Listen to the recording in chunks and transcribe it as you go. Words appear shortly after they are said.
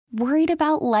Worried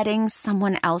about letting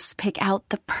someone else pick out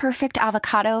the perfect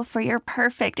avocado for your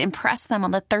perfect impress them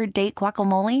on the third date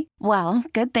guacamole? Well,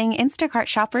 good thing Instacart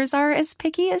shoppers are as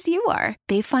picky as you are.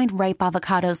 They find ripe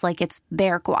avocados like it's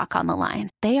their guac on the line.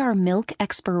 They are milk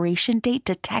expiration date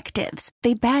detectives.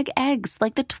 They bag eggs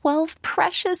like the 12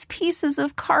 precious pieces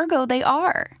of cargo they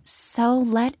are. So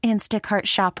let Instacart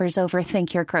shoppers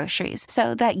overthink your groceries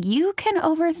so that you can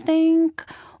overthink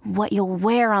what you'll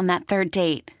wear on that third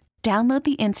date. Download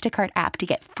the Instacart app to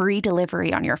get free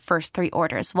delivery on your first 3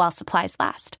 orders while supplies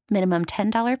last. Minimum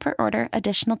 $10 per order.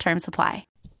 Additional terms apply.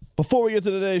 Before we get to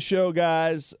today's show,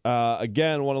 guys,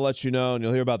 again, want to let you know, and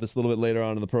you'll hear about this a little bit later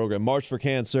on in the program, March for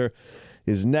Cancer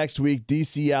is next week,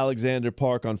 D.C. Alexander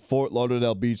Park on Fort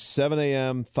Lauderdale Beach, 7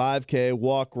 a.m., 5K,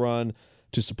 walk, run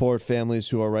to support families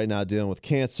who are right now dealing with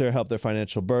cancer, help their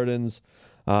financial burdens,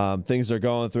 things they're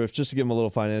going through, just to give them a little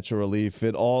financial relief.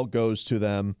 It all goes to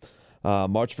them.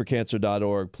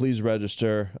 Marchforcancer.org. Please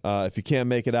register. If you can't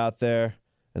make it out there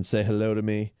and say hello to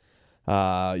me,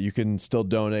 you can still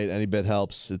donate. Any bit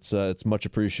helps. It's much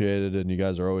appreciated, and you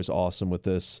guys are always awesome with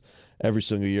this. Every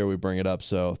single year we bring it up,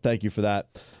 so thank you for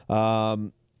that.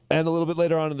 And a little bit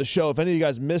later on in the show, if any of you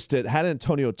guys missed it, had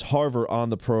Antonio Tarver on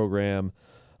the program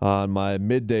on my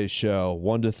midday show,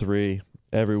 1 to 3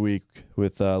 every week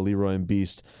with Leroy and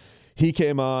Beast. He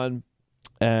came on,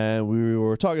 and we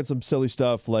were talking some silly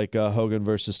stuff like Hogan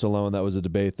versus Stallone. That was a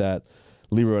debate that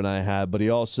Leroy and I had. But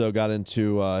he also got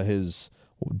into his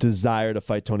desire to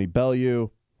fight Tony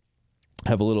Bellew,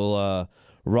 have a little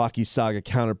Rocky Saga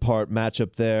counterpart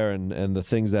matchup there, and the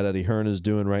things that Eddie Hearn is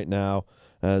doing right now,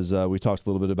 as we talked a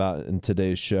little bit about in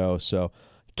today's show. So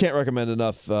can't recommend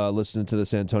enough listening to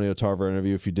this Antonio Tarver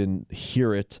interview. If you didn't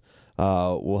hear it,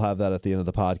 we'll have that at the end of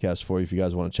the podcast for you if you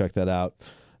guys want to check that out.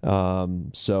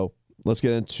 So let's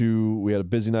get into, we had a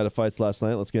busy night of fights last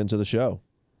night. Let's get into the show.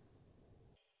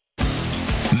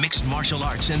 Mixed martial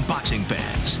arts and boxing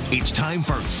fans, it's time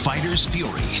for Fighter's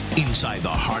Fury, inside the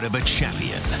heart of a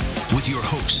champion. With your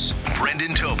hosts,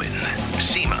 Brendan Tobin,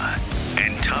 Seema,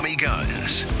 and Tommy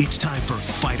Guns. It's time for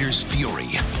Fighter's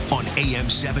Fury on AM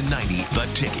 790,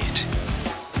 The Ticket.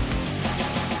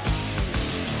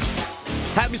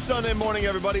 Happy Sunday morning,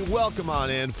 everybody. Welcome on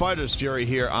in. Fighter's Fury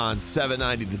here on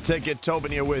 790 The Ticket. Tobin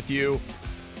here with you.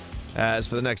 As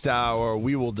for the next hour,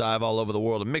 we will dive all over the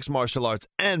world of mixed martial arts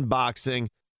and boxing.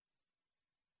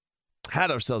 Had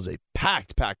ourselves a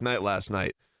packed night last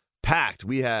night. Packed.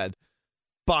 We had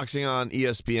boxing on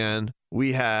ESPN.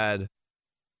 We had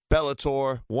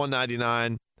Bellator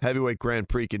 199. Heavyweight Grand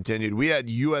Prix continued. We had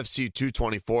UFC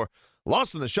 224.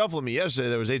 Lost in the shuffle of me yesterday,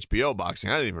 there was HBO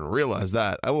boxing. I didn't even realize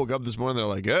that. I woke up this morning, they're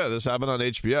like, yeah, this happened on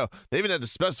HBO. They even had to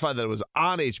specify that it was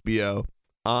on HBO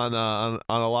on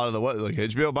a lot of the, like,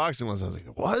 HBO boxing lists. I was like,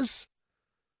 it was?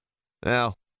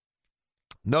 Now,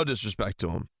 no disrespect to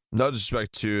him. No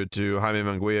disrespect to Jaime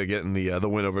Munguia getting the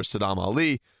win over Saddam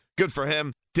Ali. Good for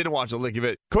him. Didn't watch a lick of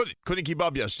it. Couldn't keep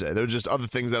up yesterday. There were just other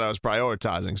things that I was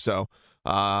prioritizing. So,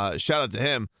 shout out to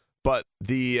him. But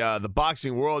the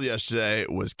boxing world yesterday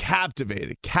was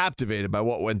captivated by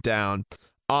what went down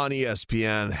on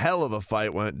ESPN. Hell of a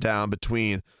fight went down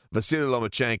between Vasily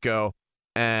Lomachenko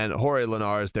and Jorge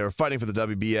Linares. They were fighting for the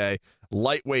WBA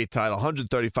lightweight title,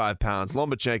 135 pounds.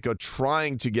 Lomachenko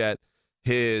trying to get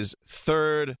his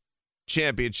third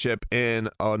championship in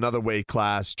another weight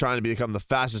class, trying to become the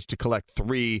fastest to collect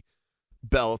 3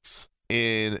 belts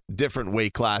in different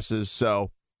weight classes.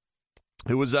 So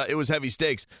it was heavy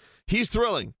stakes. He's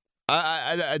thrilling.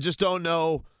 I just don't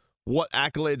know what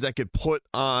accolades I could put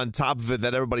on top of it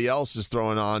that everybody else is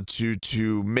throwing on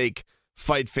to make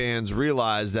fight fans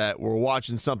realize that we're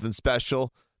watching something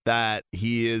special, that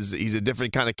he's a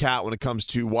different kind of cat when it comes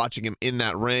to watching him in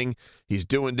that ring. He's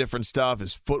doing different stuff.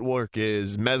 His footwork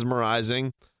is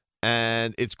mesmerizing,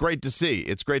 and it's great to see.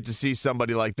 It's great to see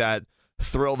somebody like that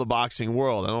thrill the boxing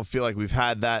world. I don't feel like we've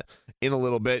had that in a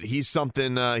little bit. He's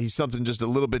something just a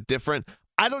little bit different.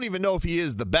 I don't even know if he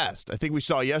is the best. I think we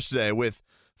saw yesterday with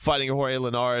fighting Jorge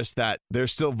Linares that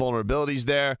there's still vulnerabilities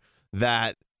there,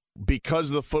 that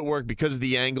because of the footwork, because of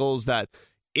the angles, that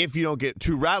if you don't get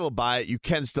too rattled by it, you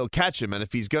can still catch him. And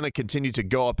if he's going to continue to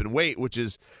go up in weight, which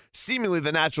is seemingly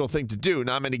the natural thing to do,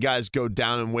 not many guys go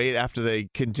down in weight after they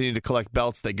continue to collect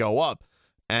belts. They go up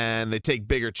and they take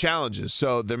bigger challenges.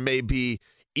 So there may be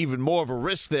even more of a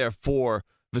risk there for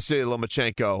Vasily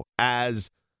Lomachenko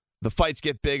as the fights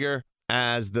get bigger,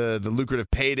 as the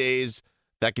lucrative paydays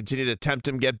that continue to tempt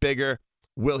him get bigger.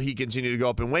 Will he continue to go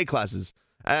up in weight classes?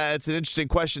 It's an interesting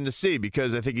question to see,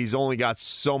 because I think he's only got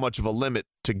so much of a limit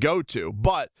to go to.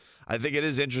 But I think it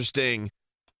is interesting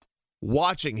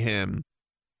watching him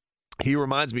he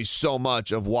reminds me so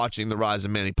much of watching the rise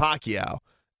of Manny Pacquiao.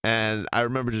 And I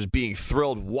remember just being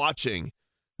thrilled watching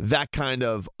that kind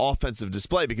of offensive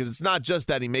display, because it's not just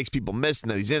that he makes people miss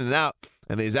and that he's in and out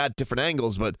and that he's at different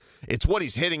angles, but it's what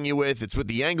he's hitting you with. It's with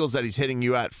the angles that he's hitting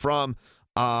you at from.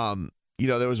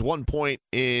 There was one point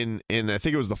in I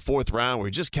think it was the fourth round where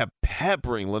he just kept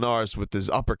peppering Linares with his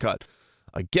uppercut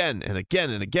again and again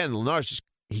and again. Linares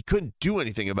he couldn't do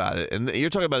anything about it. And you're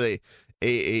talking about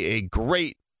a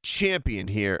great champion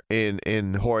here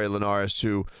in Jorge Linares,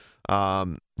 who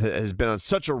has been on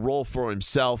such a roll for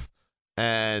himself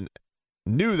and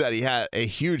knew that he had a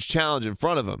huge challenge in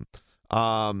front of him.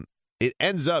 It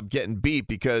ends up getting beat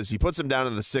because he puts him down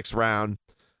in the sixth round.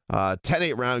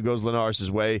 10-8 round goes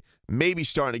Linares' way, maybe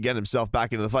starting to get himself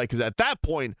back into the fight, because at that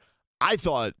point, I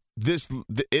thought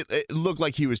it looked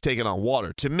like he was taking on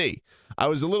water. To me, I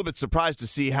was a little bit surprised to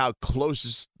see how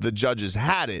close the judges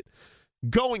had it.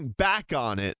 Going back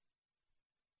on it,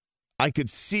 I could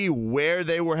see where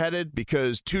they were headed,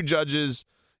 because two judges,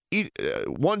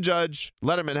 one judge,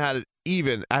 Letterman, had it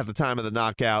even at the time of the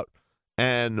knockout,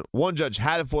 and one judge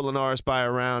had it for Linares by a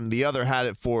round, the other had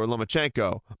it for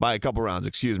Lomachenko by a couple rounds,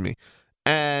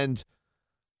 And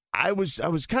I was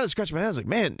kind of scratching my head. I was like,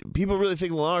 man, people really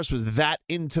think Linares was that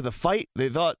into the fight? They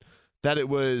thought that it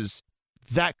was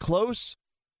that close?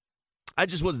 I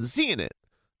just wasn't seeing it.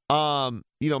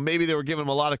 Maybe they were giving him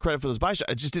a lot of credit for those body shots.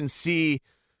 I just didn't see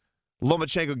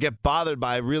Lomachenko get bothered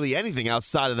by really anything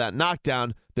outside of that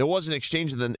knockdown. There was an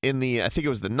exchange in the I think it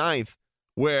was the ninth,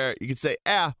 where you could say,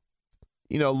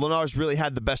 Linares really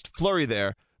had the best flurry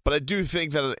there. But I do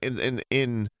think that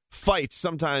in fights,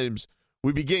 sometimes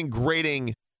we begin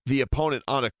grading the opponent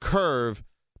on a curve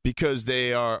because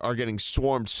they are getting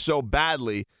swarmed so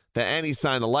badly that any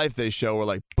sign of life they show, we're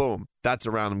like, boom, that's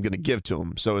a round I'm going to give to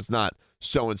him. So it's not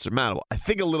so insurmountable. I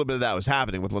think a little bit of that was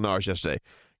happening with Linares yesterday,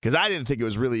 because I didn't think it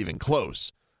was really even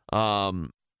close. I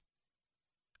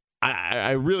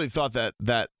really thought that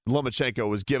Lomachenko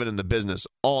was giving him the business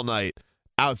all night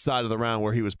outside of the round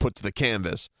where he was put to the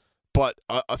canvas. But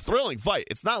a thrilling fight.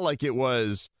 It's not like it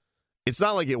wasn't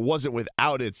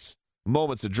without its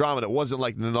moments of drama. It wasn't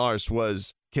like Linares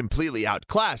was completely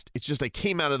outclassed. It's just I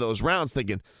came out of those rounds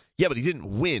thinking, yeah, but he didn't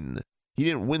win. He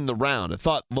didn't win the round. I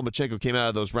thought Lomachenko came out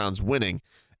of those rounds winning.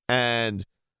 And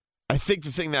I think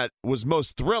the thing that was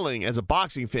most thrilling as a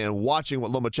boxing fan watching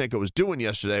what Lomachenko was doing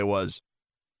yesterday was,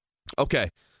 okay,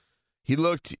 he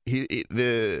looked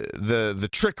the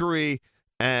trickery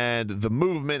and the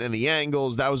movement and the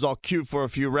angles, that was all cute for a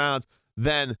few rounds.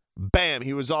 Then, bam,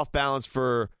 he was off balance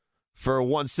for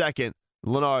 1 second.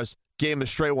 Linares gave him a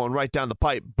straight one right down the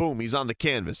pipe. Boom, he's on the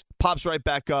canvas. Pops right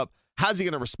back up. How's he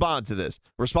going to respond to this?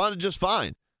 Responded just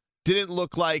fine. Didn't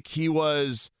look like he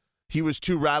was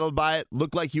too rattled by it.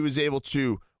 Looked like he was able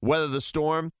to weather the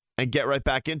storm and get right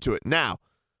back into it. Now,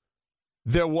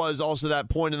 there was also that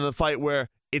point in the fight where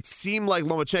it seemed like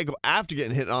Lomachenko, after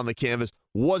getting hit on the canvas,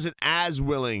 wasn't as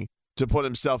willing to put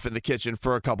himself in the kitchen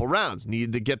for a couple rounds.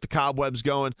 Needed to get the cobwebs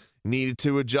going, needed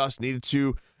to adjust, needed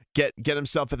to get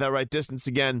himself at that right distance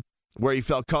again where he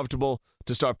felt comfortable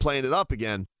to start playing it up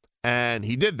again. And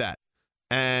he did that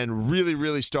and really,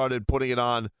 really started putting it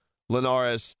on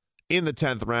Linares in the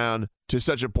 10th round to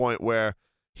such a point where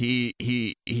he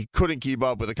couldn't keep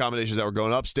up with the combinations that were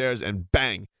going upstairs, and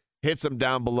bang, hits him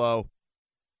down below.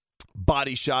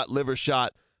 Body shot, liver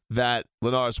shot that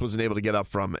Linares wasn't able to get up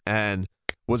from, and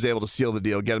was able to seal the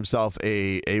deal, get himself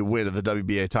a win of the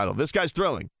WBA title. This guy's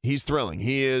thrilling. He's thrilling.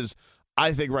 He is,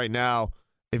 I think right now,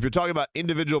 if you're talking about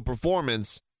individual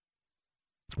performance,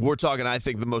 we're talking, I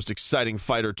think, the most exciting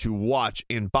fighter to watch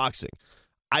in boxing.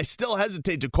 I still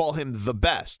hesitate to call him the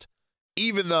best,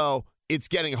 even though it's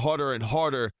getting harder and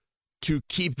harder to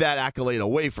keep that accolade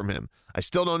away from him. I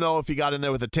still don't know if he got in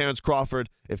there with a Terrence Crawford,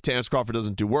 if Terrence Crawford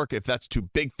doesn't do work, if that's too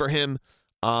big for him,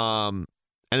 and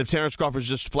if Terrence Crawford's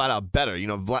just flat out better.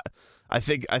 I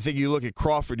think you look at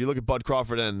Crawford, you look at Bud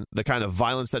Crawford and the kind of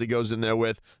violence that he goes in there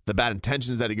with, the bad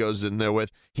intentions that he goes in there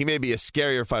with. He may be a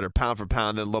scarier fighter pound for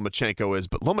pound than Lomachenko is,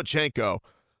 but Lomachenko,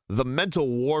 the mental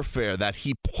warfare that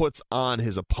he puts on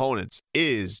his opponents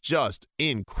is just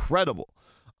incredible.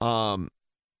 We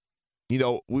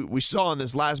saw in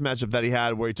this last matchup that he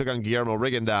had where he took on Guillermo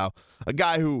Rigondeaux, a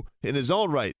guy who, in his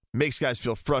own right, makes guys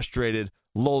feel frustrated,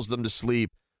 lulls them to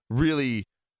sleep, really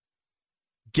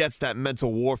gets that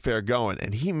mental warfare going,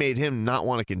 and he made him not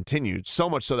want to continue, so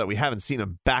much so that we haven't seen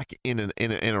him back in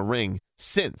a ring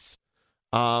since.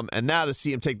 And now to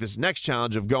see him take this next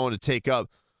challenge of going to take up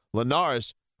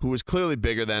Linares, who was clearly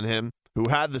bigger than him, who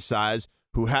had the size,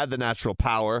 who had the natural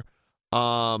power,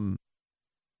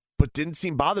 but didn't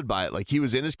seem bothered by it. Like, he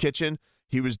was in his kitchen,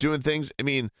 he was doing things. I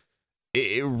mean,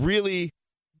 it really,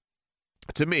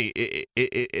 to me,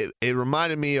 it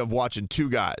reminded me of watching two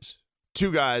guys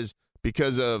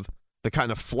because of the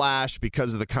kind of flash,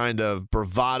 because of the kind of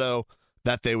bravado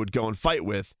that they would go and fight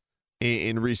with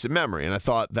in recent memory. And I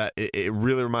thought that it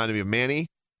really reminded me of Manny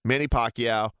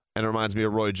Pacquiao, and it reminds me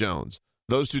of Roy Jones.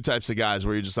 Those two types of guys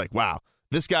where you're just like, wow,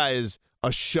 this guy is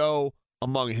a show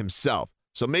among himself.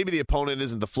 So maybe the opponent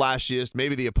isn't the flashiest,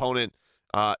 maybe the opponent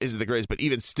isn't the greatest, but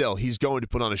even still, he's going to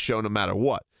put on a show no matter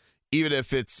what. Even if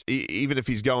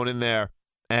he's going in there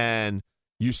and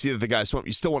you see that the guy's swamped,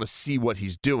 you still want to see what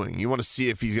he's doing. You want to see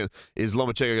if is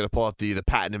Lomachenko going to pull out the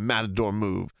patented Matador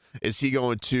move? Is he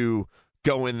going to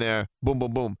go in there, boom,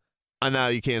 boom, boom, and now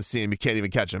you can't see him, you can't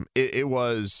even catch him. It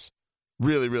was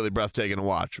really, really breathtaking to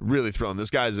watch, really thrilling. This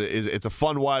guy it's a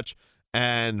fun watch,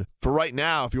 and for right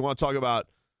now, if you want to talk about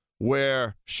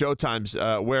where Showtime's,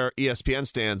 where ESPN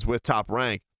stands with Top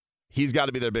Rank, he's got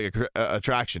to be their big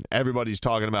attraction. Everybody's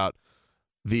talking about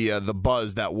the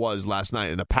buzz that was last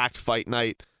night, and a packed fight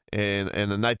night, and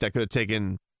a night that could have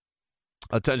taken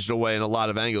attention away in a lot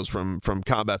of angles from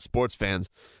combat sports fans.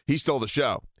 He stole the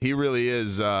show. He really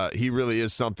is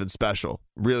something special.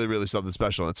 Really, really something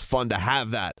special. It's fun to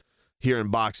have that here in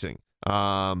boxing.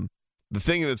 The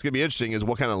thing that's going to be interesting is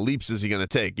what kind of leaps is he going to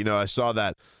take. You know, I saw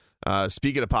that,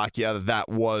 speaking of Pacquiao, that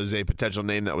was a potential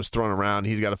name that was thrown around.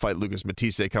 He's got to fight Lucas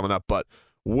Matisse coming up, but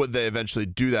would they eventually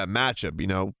do that matchup? You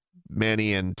know,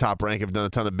 Manny and Top Rank have done a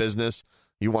ton of business.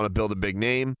 You want to build a big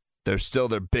name. They're still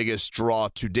their biggest draw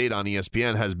to date on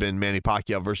ESPN has been Manny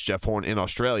Pacquiao versus Jeff Horn in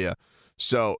Australia.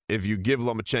 So if you give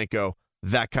Lomachenko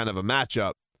that kind of a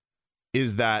matchup,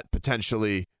 is that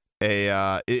potentially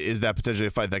a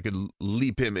fight that could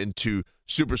leap him into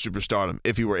superstardom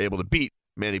if he were able to beat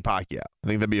Manny Pacquiao? I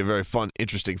think that'd be a very fun,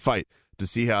 interesting fight to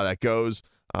see how that goes,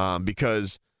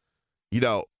 because, you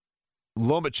know,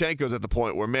 Lomachenko's at the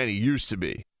point where Manny used to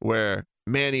be, where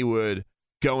Manny would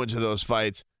go into those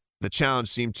fights, the challenge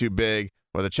seemed too big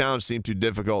or the challenge seemed too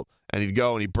difficult, and he'd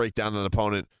go and he'd break down an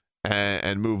opponent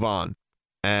and move on.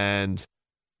 And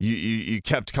you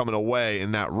kept coming away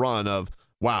in that run of,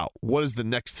 wow, what is the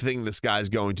next thing this guy's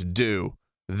going to do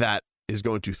that is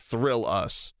going to thrill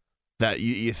us? That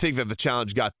you think that the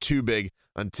challenge got too big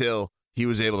until he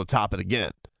was able to top it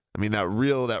again. I mean, that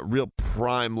real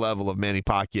prime level of Manny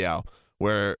Pacquiao,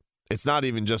 where it's not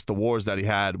even just the wars that he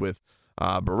had with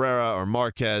Barrera or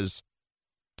Marquez,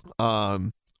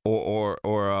 or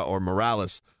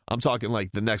Morales. I'm talking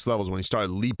like the next levels when he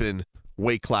started leaping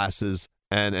weight classes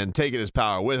and taking his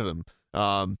power with him.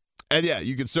 And yeah,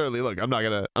 you can certainly look. I'm not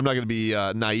gonna be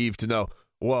naive to know,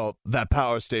 well, that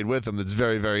power stayed with him. That's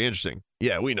very, very interesting.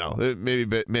 Yeah, we know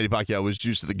maybe Manny Pacquiao was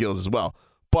juiced to the gills as well.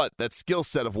 But that skill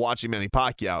set of watching Manny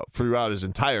Pacquiao throughout his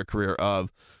entire career,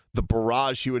 of the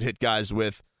barrage he would hit guys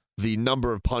with, the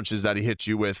number of punches that he hit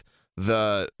you with,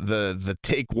 the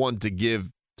take one to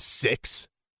give six,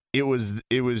 it was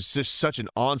just such an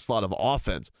onslaught of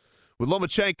offense. With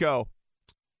Lomachenko,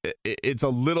 it's a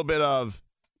little bit of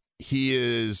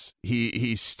he's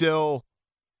still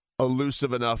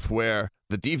elusive enough where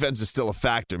the defense is still a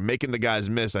factor. Making the guys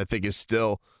miss, I think, is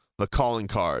still the calling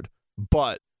card.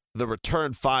 But the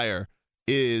return fire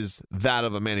is that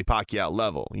of a Manny Pacquiao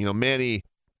level. You know, Manny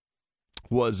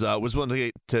was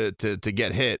willing to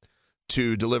get hit,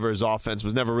 to deliver his offense,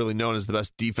 was never really known as the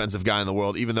best defensive guy in the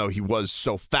world, even though he was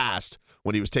so fast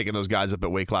when he was taking those guys up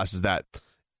at weight classes that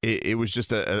it was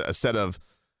just a set of,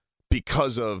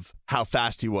 because of how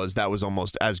fast he was, that was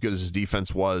almost as good as his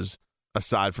defense was,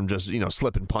 aside from just, you know,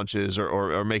 slipping punches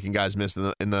or making guys miss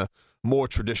in the more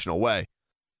traditional way.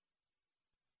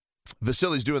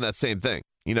 Vasili's doing that same thing.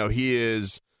 You know, he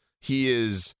is,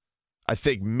 I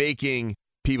think, making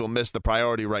people miss the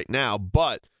priority right now,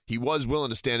 but he was willing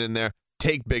to stand in there,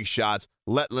 take big shots,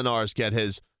 let Linares get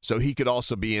his, so he could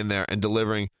also be in there and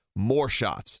delivering more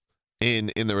shots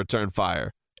in the return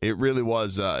fire. It really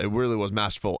was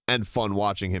masterful and fun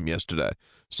watching him yesterday.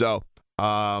 So,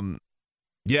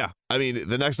 yeah, I mean,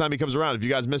 the next time he comes around, if you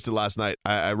guys missed it last night,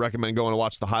 I recommend going to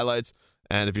watch the highlights.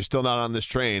 And if you're still not on this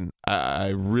train, I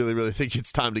really, really think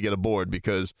it's time to get aboard,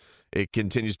 because it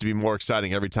continues to be more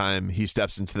exciting every time he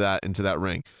steps into that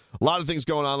ring. A lot of things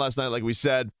going on last night, like we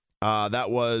said. That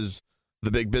was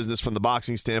the big business from the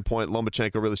boxing standpoint.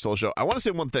 Lomachenko really stole the show. I want to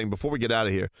say one thing before we get out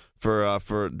of here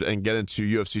and get into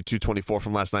UFC 224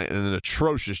 from last night, and an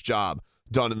atrocious job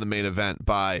done in the main event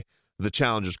by the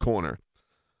Challengers Corner.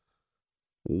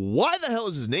 Why the hell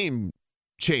is his name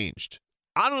changed?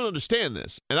 I don't understand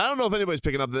this, and I don't know if anybody's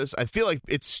picking up this. I feel like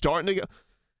it's starting to go.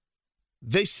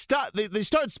 They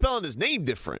started spelling his name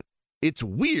different. It's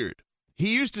weird.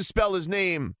 He used to spell his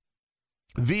name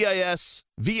VAS,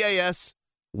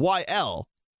 YL,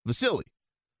 Vasily.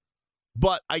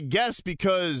 But I guess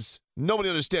because nobody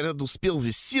understands how to spell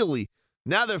Vasily,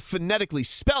 now they're phonetically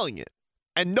spelling it.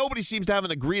 And nobody seems to have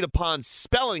an agreed upon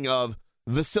spelling of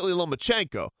Vasily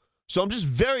Lomachenko. So I'm just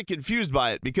very confused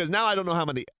by it because now I don't know how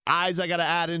many I's I got to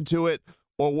add into it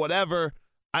or whatever.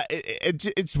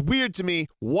 It's weird to me.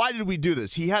 Why did we do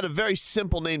this? He had a very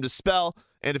simple name to spell,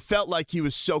 and it felt like he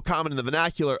was so common in the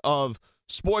vernacular of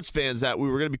sports fans that we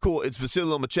were going to be cool. It's Vasily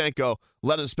Lomachenko.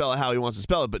 Let him spell it how he wants to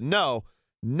spell it. But no,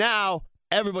 now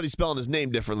everybody's spelling his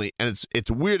name differently, and it's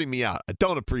weirding me out. I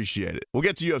don't appreciate it. We'll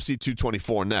get to UFC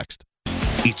 224 next.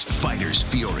 It's Fighters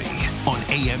Fury on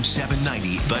AM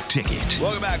 790, The Ticket.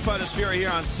 Welcome back, Fighters Fury here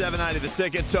on 790, The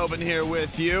Ticket. Tobin here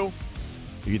with you.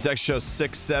 You can text show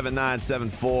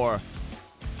 67974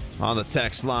 on the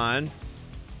text line.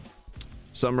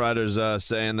 Some writers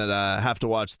saying that I have to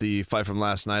watch the fight from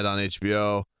last night on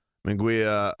HBO.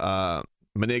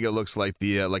 Maniga looks like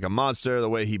like a monster, the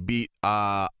way he beat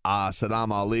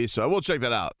Saddam Ali. So I will check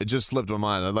that out. It just slipped my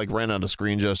mind. I ran out of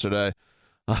screens yesterday.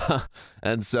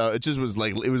 And so it just was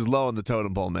it was low on the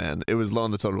totem pole, man. It was low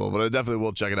on the totem pole, but I definitely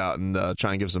will check it out and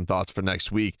try and give some thoughts for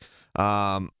next week.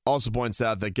 Also points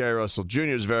out that Gary Russell Jr.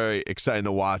 is very exciting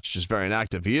to watch, just very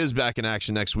inactive. He is back in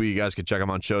action next week. You guys can check him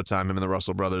on Showtime. Him and the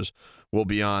Russell brothers will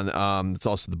be on. It's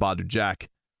also the Badu Jack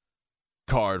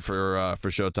card for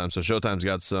Showtime. So Showtime's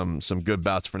got some good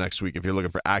bouts for next week if you're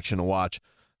looking for action to watch,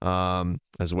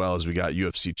 as well as we got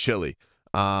UFC Chile.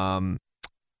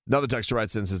 Another texter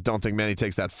writes in and says, don't think Manny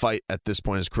takes that fight at this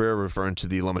point in his career, referring to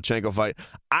the Lomachenko fight.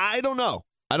 I don't know.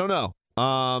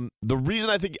 The reason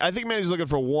I think Manny's looking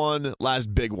for one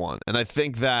last big one, and I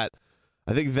think that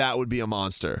would be a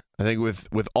monster. I think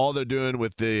with all they're doing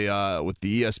with the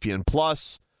ESPN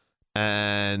Plus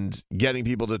and getting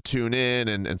people to tune in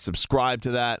and subscribe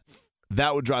to that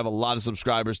would drive a lot of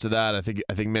subscribers to that. I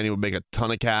think Manny would make a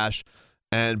ton of cash,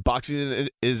 and boxing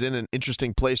is in an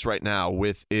interesting place right now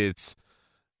with its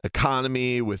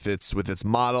economy, with its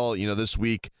model. This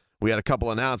week we had a couple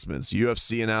announcements.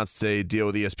 UFC announced a deal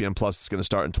with ESPN Plus that's going to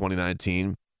start in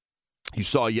 2019. You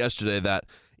saw yesterday that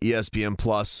ESPN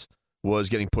Plus was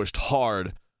getting pushed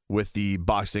hard with the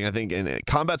boxing. I think and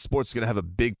combat sports is going to have a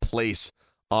big place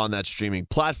on that streaming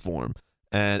platform.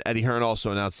 And Eddie Hearn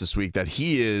also announced this week that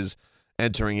he is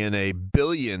entering in a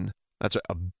 $1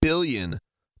 billion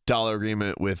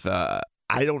agreement with I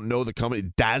don't know the company,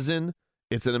 DAZN.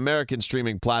 It's an American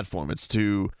streaming platform. It's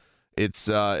going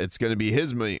to be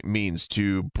his means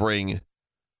to bring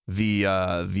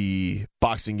the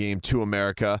boxing game to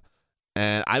America.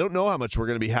 And I don't know how much we're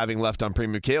going to be having left on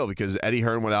Premium Cable because Eddie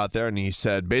Hearn went out there and he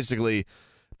said basically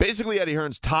Eddie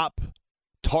Hearn's top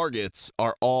targets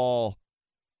are all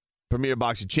Premier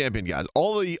Boxing Champion guys.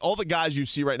 All the guys you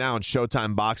see right now in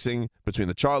Showtime Boxing between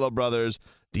the Charlo brothers,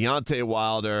 Deontay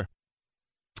Wilder,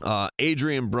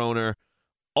 Adrian Broner.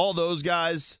 All those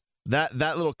guys, that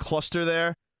little cluster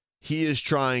there, he is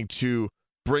trying to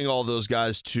bring all those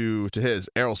guys to his.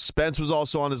 Errol Spence was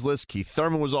also on his list. Keith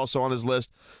Thurman was also on his list.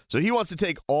 So he wants to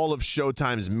take all of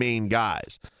Showtime's main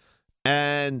guys.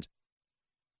 And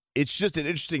it's just an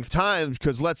interesting time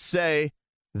because let's just say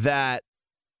that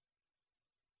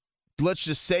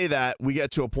we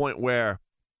get to a point where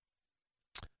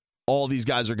all these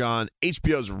guys are gone.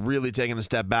 HBO's really taking a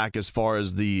step back as far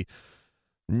as the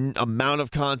amount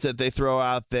of content they throw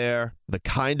out there, the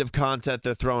kind of content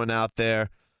they're throwing out there.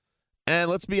 And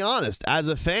let's be honest, as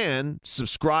a fan,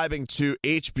 subscribing to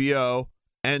HBO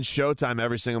and Showtime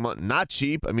every single month, not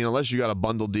cheap. I mean, unless you got a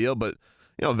bundle deal, but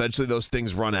eventually those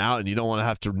things run out and you don't want to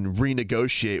have to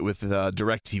renegotiate with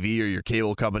DirecTV or your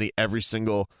cable company every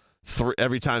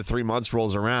time 3 months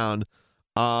rolls around.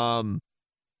 If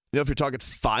you're talking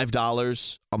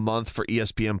 $5 a month for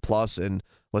ESPN Plus and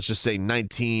let's just say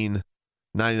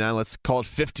 $19.99, let's call it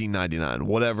 $15.99,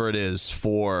 whatever it is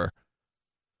for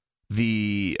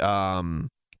the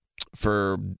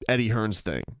for Eddie Hearn's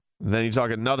thing. Then you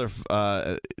talk another.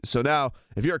 So now,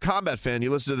 if you're a combat fan, you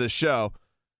listen to this show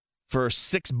for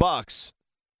 $6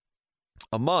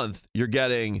 a month. You're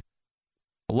getting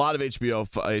a lot of HBO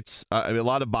fights, a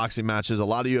lot of boxing matches, a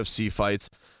lot of UFC fights,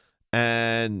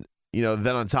 and then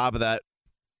on top of that,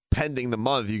 pending the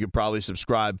month, you could probably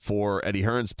subscribe for Eddie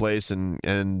Hearn's place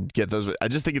and get those. I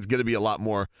just think it's going to be a lot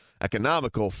more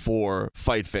economical for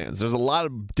fight fans. There's a lot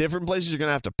of different places you're going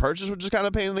to have to purchase, which is kind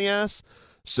of a pain in the ass.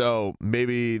 So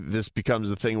maybe this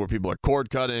becomes a thing where people are cord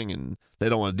cutting and they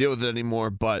don't want to deal with it anymore.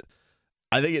 But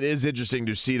I think it is interesting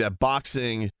to see that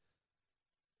boxing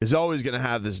is always going to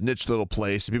have this niche little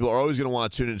place. People are always going to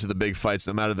want to tune into the big fights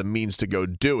no matter the means to go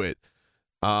do it.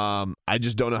 I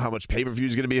just don't know how much pay-per-view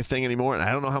is going to be a thing anymore, and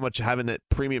I don't know how much having that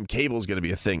premium cable is going to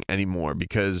be a thing anymore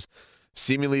because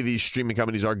seemingly these streaming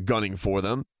companies are gunning for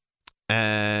them,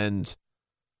 and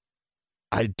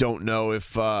I don't know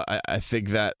if I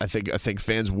think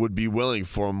fans would be willing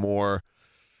for a more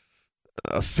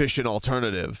efficient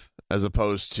alternative as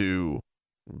opposed to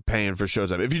paying for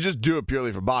Showtime. If you just do it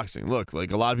purely for boxing, look,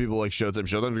 like a lot of people like Showtime.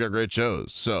 Showtime's got great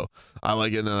shows, so I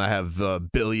like it, and I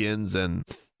have Billions and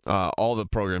all the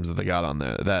programs that they got on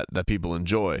there that people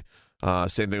enjoy.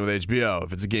 Same thing with HBO.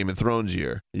 If it's a Game of Thrones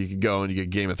year, you could go and you get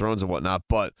Game of Thrones and whatnot.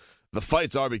 But the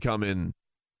fights are becoming,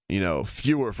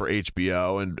 fewer for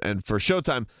HBO and for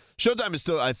Showtime. Showtime is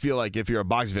still, I feel like, if you're a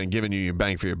boxing fan, giving you your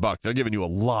bang for your buck. They're giving you a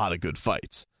lot of good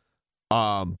fights.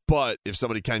 But if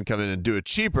somebody can come in and do it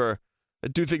cheaper, I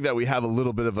do think that we have a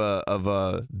little bit of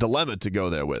a dilemma to go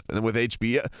there with. And with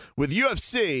HBO, with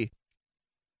UFC,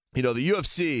 the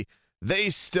UFC, they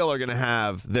still are going to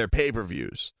have their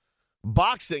pay-per-views.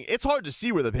 Boxing, it's hard to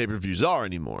see where the pay-per-views are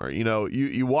anymore.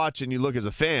 You watch and you look as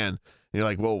a fan, and you're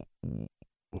like, well,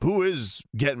 who is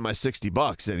getting my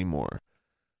 $60 anymore?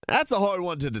 That's a hard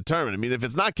one to determine. I mean, if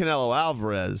it's not Canelo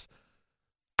Alvarez,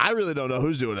 I really don't know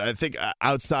who's doing it. I think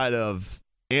outside of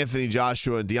Anthony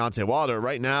Joshua and Deontay Wilder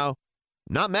right now,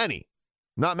 not many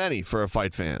for a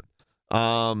fight fan.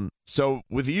 So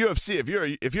with the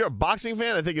UFC, if you're a boxing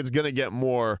fan, I think it's going to get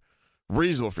more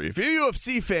reasonable for you. If you're a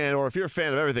UFC fan or if you're a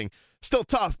fan of everything, still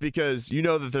tough because you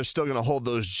know that they're still going to hold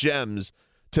those gems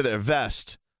to their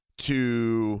vest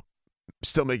to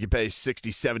still make you pay $60,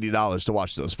 $70 to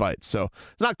watch those fights. So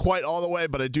it's not quite all the way,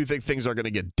 but I do think things are going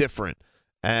to get different,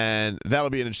 and that'll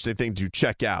be an interesting thing to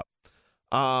check out.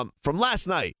 From last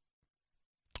night,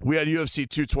 we had UFC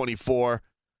 224.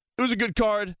 It was a good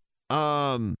card.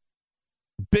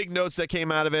 Big notes that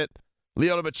came out of it.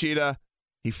 Lyoto Machida,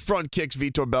 he front kicks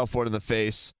Vitor Belfort in the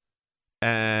face,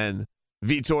 and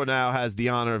Vitor now has the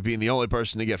honor of being the only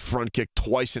person to get front kicked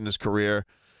twice in his career.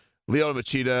 Lyoto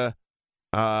Machida,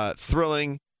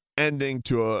 thrilling ending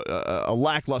to a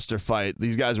lackluster fight.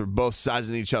 These guys were both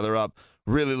sizing each other up,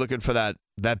 really looking for that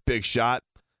big shot,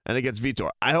 and it gets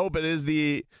Vitor. I hope it is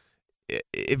if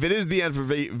it is the end for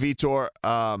Vitor,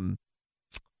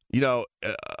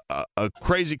 a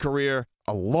crazy career,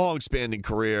 a long-spanning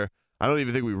career. I don't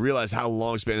even think we realized how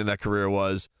long-spanning that career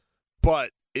was, but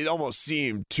it almost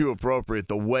seemed too appropriate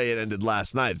the way it ended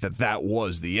last night that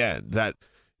was the end. That,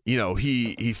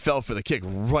 he fell for the kick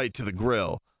right to the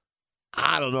grill.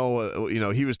 I don't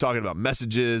know, he was talking about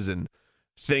messages and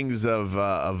things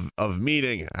of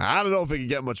meaning. I don't know if it could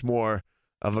get much more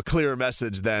of a clearer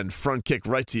message than front kick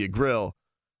right to your grill,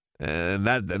 and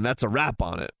that's a wrap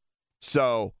on it.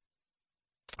 So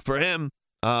for him,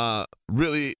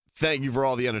 really thank you for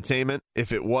all the entertainment.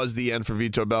 If it was the end for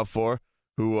Vitor Belfort,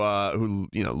 who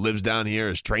lives down here,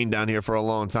 has trained down here for a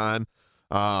long time,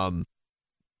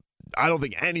 I don't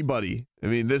think anybody, I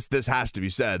mean, this has to be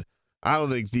said, I don't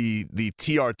think the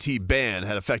TRT ban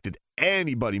had affected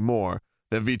anybody more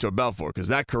than Vitor Belfort, because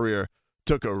that career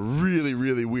took a really,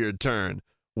 really weird turn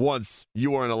once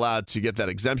you weren't allowed to get that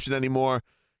exemption anymore,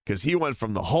 because he went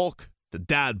from the Hulk to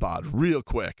dad bod real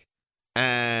quick.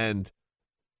 And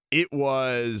it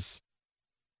was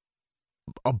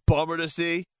a bummer to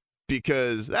see,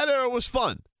 because that era was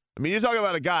fun. I mean, you're talking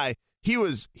about a guy, he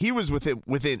was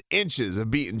within inches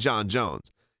of beating John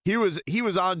Jones. He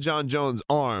was on John Jones'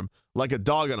 arm like a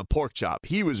dog on a pork chop.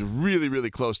 He was really,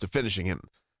 really close to finishing him.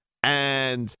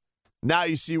 And now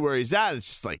you see where he's at. It's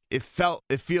just like it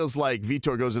feels like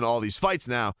Vitor goes into all these fights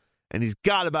now, and he's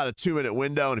got about a 2-minute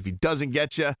window, and if he doesn't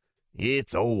get you,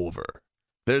 it's over.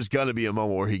 There's gonna be a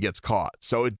moment where he gets caught.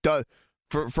 So it does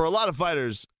for a lot of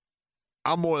fighters.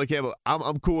 I'm more than capable.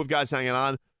 I'm cool with guys hanging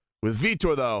on. With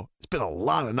Vitor, though, it's been a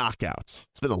lot of knockouts.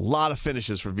 It's been a lot of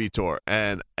finishes for Vitor,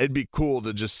 and it'd be cool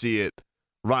to just see it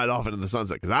ride off into the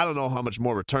sunset, because I don't know how much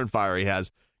more return fire he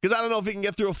has, because I don't know if he can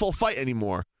get through a full fight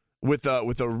anymore with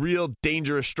a real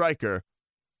dangerous striker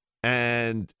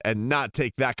and not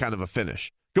take that kind of a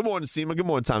finish. Good morning, Seema. Good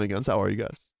morning, Tommy Guns. How are you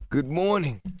guys? Good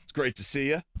morning. It's great to see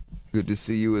you. Good to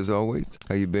see you as always.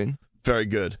 How you been? Very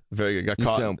good. Very good. You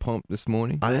sound pumped this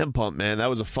morning. I am pumped, man. That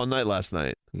was a fun night last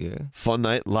night. Yeah. Fun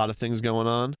night. A lot of things going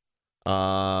on.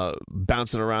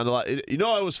 Bouncing around a lot. It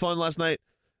was fun last night?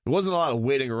 It wasn't a lot of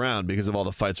waiting around because of all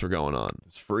the fights were going on. It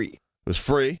was free. It was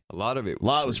free. A lot of it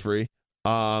was free.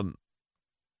 And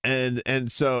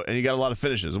you got a lot of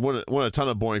finishes. Won a ton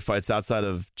of boring fights outside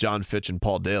of John Fitch and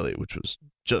Paul Daly, which was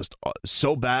just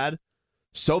so bad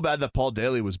that Paul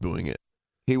Daly was booing it.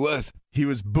 He was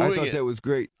booing it. I thought that was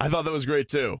great. I thought that was great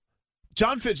too.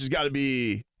 John Fitch has got to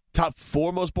be top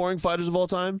 4 most boring fighters of all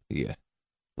time. Yeah.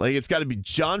 Like, it's got to be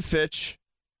John Fitch,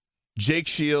 Jake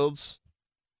Shields,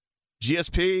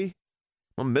 GSP.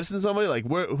 I'm missing somebody. Like,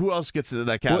 who else gets into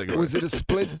that category? Was it a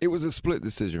split? It was a split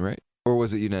decision, right? Or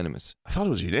was it unanimous? I thought it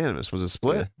was unanimous. Was it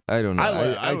split? Yeah, I don't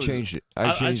know. I changed it.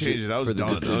 I changed it. I was for the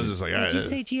done. decision. I was just like, all Did right. you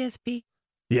say GSP?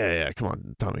 Yeah. Come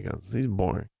on, Tommy Guns. He's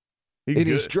boring. He's In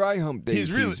good. his dry hump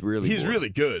days, he's really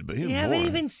boring. good, but he's You boring. haven't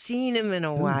even seen him in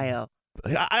a while.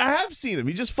 I have seen him.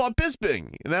 He just fought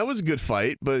Bisping, and that was a good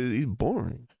fight, but he's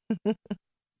boring. Okay.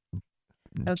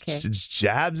 It's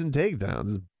jabs and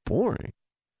takedowns. It's boring.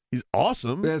 He's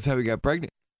awesome. That's how he got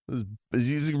pregnant.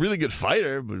 He's a really good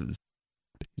fighter, but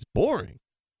he's boring.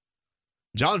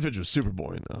 John Fitch was super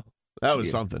boring, though. That was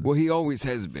something. Well, he always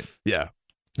has been. Yeah.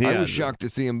 I was shocked to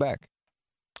see him back.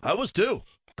 I was too.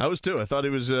 I thought he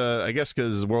was, I guess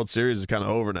because the World Series is kind of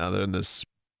over now. They're in this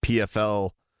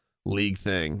PFL league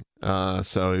thing.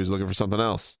 So he was looking for something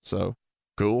else. So,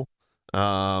 cool.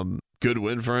 Good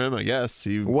win for him, I guess.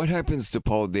 What happens to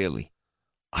Paul Daly?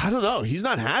 I don't know. He's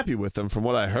not happy with them from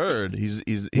what I heard. He's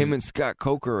Him and Scott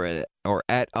Coker are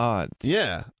at odds.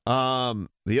 Yeah. But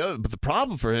the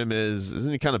problem for him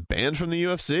isn't he kind of banned from the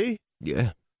UFC?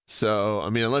 Yeah. So, I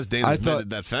mean, unless Dana's mended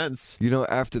that fence. You know,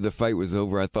 after the fight was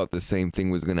over, I thought the same thing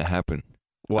was going to happen.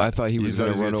 What? I thought he was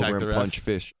going to run over and ref? punch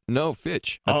Fitch. No,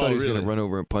 Fitch. I thought he was going to run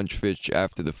over and punch Fitch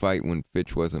after the fight when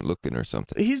Fitch wasn't looking or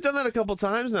something. He's done that a couple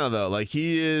times now, though. Like,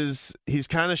 he's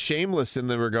kind of shameless in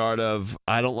the regard of,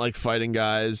 I don't like fighting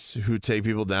guys who take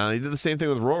people down. He did the same thing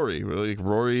with Rory. Like,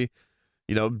 Rory,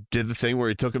 did the thing where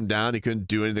he took him down. He couldn't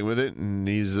do anything with it. And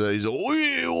he's like,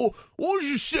 what was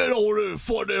you said over there?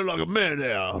 Fought there like a man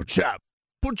there, chap.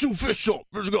 Put 2 fists up.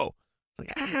 Let's go.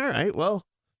 It's like, all right, well.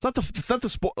 It's not the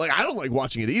sport. Like, I don't like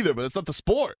watching it either, but it's not the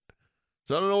sport.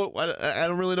 So I don't know. I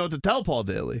don't really know what to tell Paul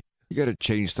Daly. You got to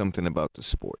change something about the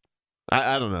sport.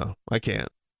 I don't know. I can't.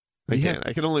 I can't.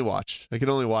 I can only watch. I can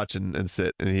only watch and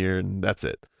sit and hear, and that's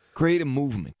it. Create a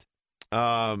movement.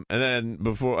 And then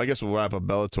I guess we'll wrap up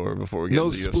Bellator before we get into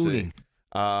the spooning.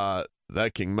 UFC.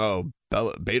 That King Mo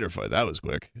Bader fight, that was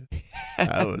quick.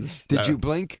 That was. Did you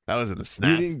blink? That was in a snap.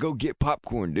 You didn't go get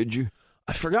popcorn, did you?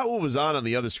 I forgot what was on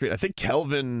the other screen. I think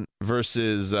Kelvin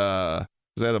versus because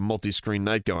I had a multi-screen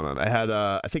night going on.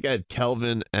 I think I had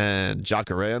Kelvin and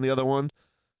Jacare on the other one.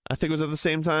 I think it was at the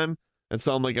same time. And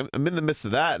so I'm like, I'm in the midst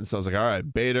of that. And so I was like, all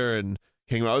right, Bader and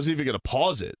King. I was even going to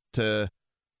pause it to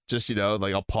just,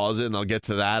 like I'll pause it and I'll get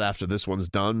to that after this one's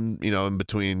done, in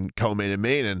between co-main and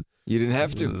main. And you didn't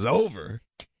have to. It was over.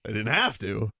 I didn't have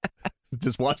to.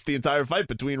 Just watch the entire fight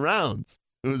between rounds.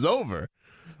 It was over.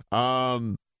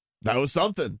 That was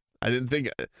something. I didn't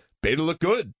think Bader looked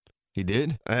good. He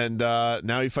did, and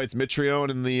now he fights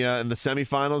Mitrione in the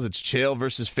semifinals. It's Chael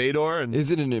versus Fedor. And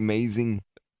isn't it amazing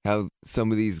how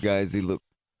some of these guys, they look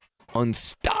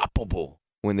unstoppable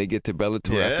when they get to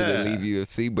Bellator after they leave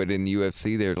UFC, but in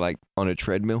UFC they're like on a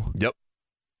treadmill. Yep.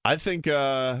 I think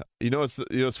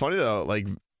it's funny though. Like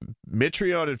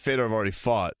Mitrione and Fedor have already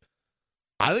fought.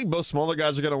 I think both smaller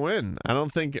guys are going to win. I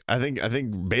think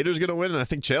Bader's going to win, and I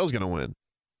think Chael's going to win.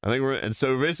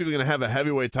 So we're basically going to have a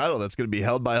heavyweight title that's going to be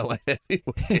held by a light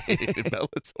heavyweight in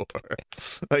Bellator.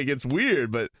 Like, it's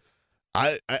weird, but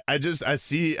I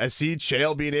see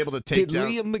Chael being able to take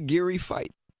down. Did Liam McGeary fight?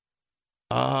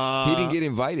 He didn't get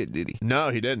invited, did he?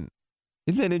 No, he didn't.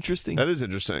 Isn't that interesting? That is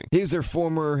interesting. He was their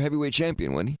former heavyweight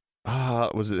champion, wasn't he?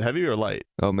 Was it heavy or light?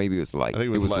 Oh, maybe it was light. I think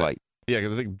it was light. Yeah,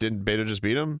 because I think didn't Bader just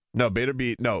beat him? No,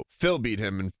 Phil beat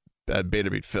him and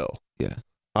Bader beat Phil. Yeah.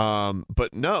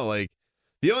 But no, like.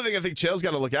 The only thing I think Chael's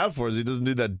got to look out for is he doesn't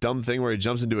do that dumb thing where he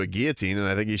jumps into a guillotine, and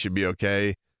I think he should be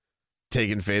okay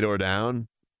taking Fedor down.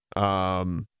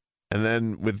 And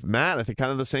then with Matt, I think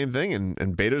kind of the same thing,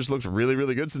 and Bader's looked really,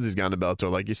 really good since he's gone to Bellator,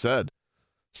 like you said.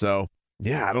 So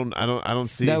yeah, I don't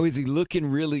see. Now, is he looking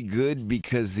really good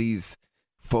because he's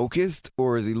focused,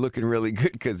 or is he looking really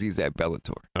good because he's at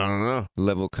Bellator? I don't know.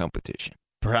 Level competition,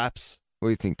 perhaps. What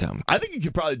do you think, Tom? I think he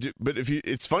could probably do, but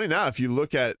it's funny now if you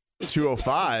look at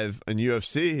 205 and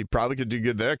UFC, he probably could do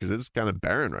good there because it's kind of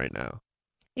barren right now.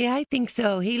 Yeah, I think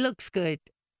so. He looks good.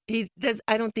 He does.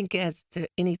 I don't think it has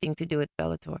anything to do with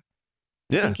Bellator.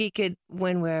 Yeah, I think he could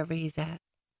win wherever he's at.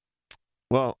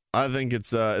 Well, I think it's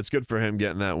good for him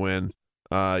getting that win.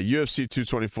 UFC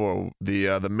 224,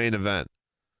 the main event,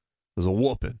 was a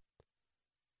whooping,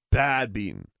 bad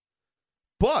beating,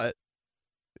 but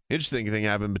interesting thing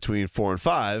happened between 4 and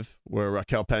 5, where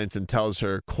Raquel Pennington tells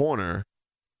her corner,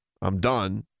 I'm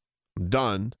done.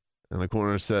 And the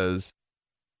corner says,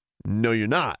 no, you're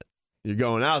not. You're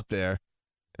going out there.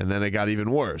 And then it got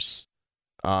even worse.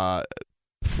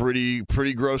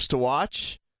 Pretty gross to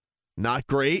watch. Not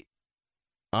great.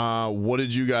 What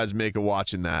did you guys make of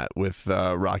watching that with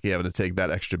Rocky having to take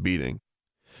that extra beating?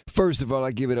 First of all,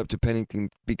 I give it up to Pennington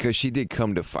because she did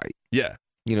come to fight. Yeah.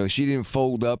 You know, she didn't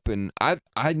fold up, and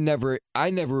I never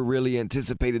really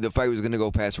anticipated the fight was going to go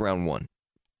past round 1.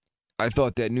 I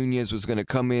thought that Nunes was going to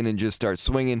come in and just start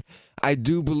swinging. I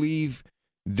do believe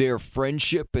their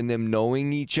friendship and them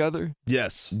knowing each other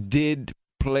Yes. did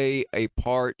play a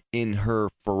part in her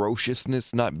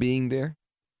ferociousness not being there.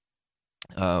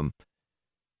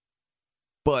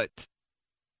 But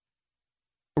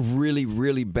really,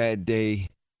 really bad day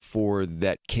for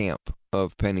that camp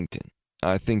of Pennington.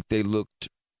 I think they looked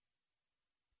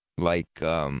like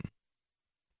a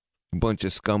bunch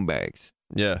of scumbags.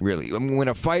 Yeah. Really. I mean, when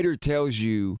a fighter tells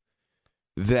you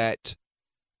that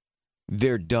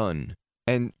they're done,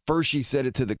 and first she said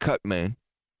it to the cut man,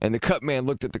 and the cut man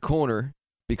looked at the corner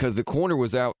because the corner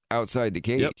was outside the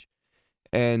cage. Yep.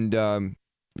 And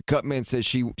the cut man says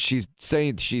she's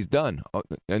saying she's done.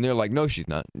 And they're like, no, she's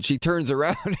not. She turns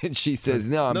around and she says,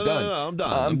 no, I'm done. No, I'm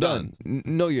done. I'm done.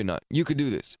 No, you're not. You could do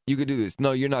this. You could do this.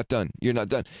 No, you're not done. You're not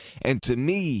done. And to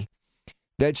me,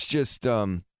 that's just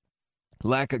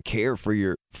lack of care for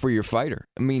your fighter.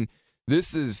 I mean,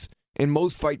 this is, in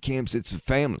most fight camps, it's a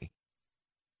family.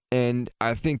 And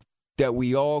I think that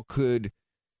we all could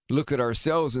look at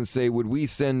ourselves and say, would we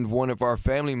send one of our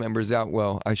family members out?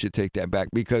 Well, I should take that back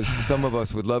because some of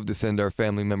us would love to send our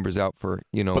family members out for,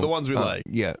 you know. But the ones we like.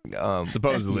 Yeah.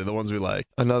 Supposedly, the ones we like.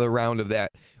 Another round of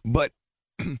that. But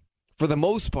for the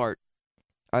most part,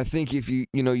 I think if you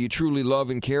truly love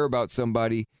and care about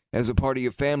somebody as a part of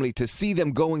your family, to see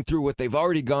them going through what they've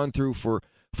already gone through for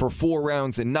 4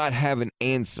 rounds and not have an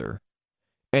answer,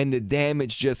 and the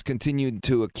damage just continued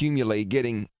to accumulate,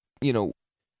 getting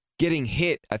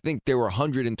hit. I think there were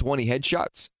 120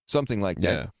 headshots, something like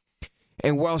that. Yeah.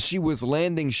 And while she was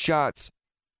landing shots,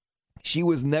 she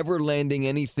was never landing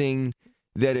anything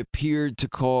that appeared to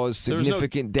cause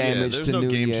significant damage to no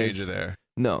Nunes. Game changer there.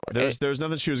 No. There's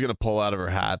nothing she was going to pull out of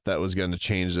her hat that was going to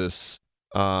change this.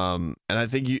 And I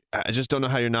think I just don't know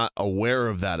how you're not aware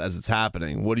of that as it's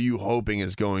happening. What are you hoping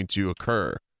is going to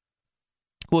occur?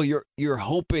 Well, you're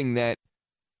hoping that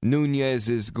Nunes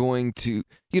is going to,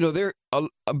 they're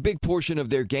a big portion of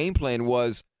their game plan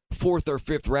was 4th or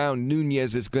 5th round,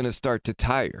 Nunes is going to start to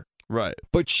tire. Right.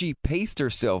 But she paced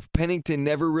herself. Pennington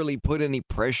never really put any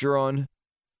pressure on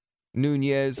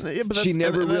Nunes. Yeah, but she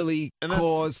never really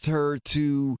caused her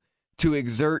to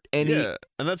exert any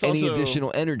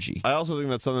additional energy. I also think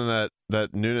that's something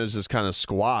that Nunes has kind of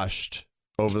squashed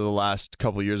over the last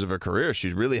couple of years of her career.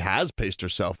 She really has paced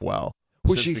herself well.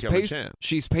 Well,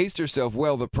 she's paced herself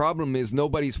well. The problem is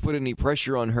nobody's put any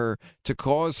pressure on her to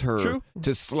cause her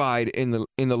to slide in the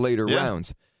later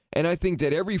rounds. And I think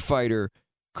that every fighter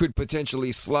could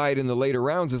potentially slide in the later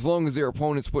rounds as long as their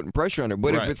opponent's putting pressure on her.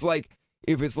 But if it's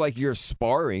like you're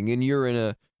sparring and you're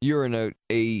in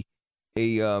a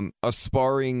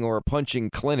sparring or a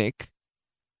punching clinic,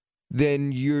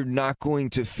 then you're not going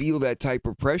to feel that type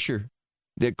of pressure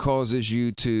that causes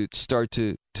you to start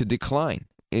to decline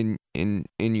in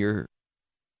your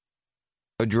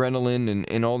adrenaline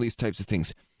and all these types of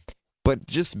things. But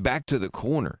just back to the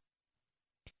corner.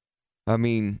 I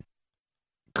mean,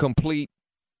 complete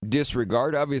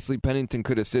disregard. Obviously, Pennington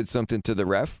could have said something to the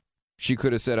ref. She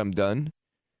could have said, I'm done.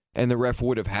 And the ref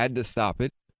would have had to stop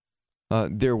it.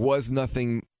 There was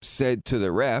nothing said to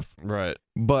the ref. Right.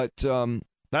 But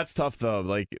that's tough, though.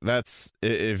 Like, that's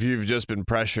if you've just been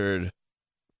pressured,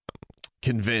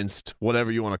 convinced,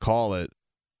 whatever you want to call it,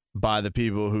 by the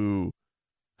people who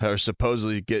are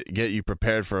supposedly get you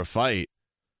prepared for a fight.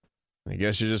 I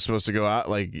guess you're just supposed to go out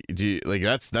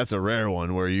that's a rare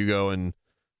one where you go and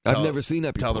I've never seen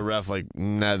that before. Tell the ref like,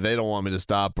 nah, they don't want me to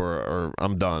stop or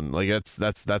I'm done. Like that's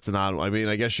an odd. I mean,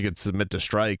 I guess you could submit to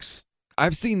strikes.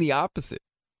 I've seen the opposite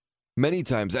many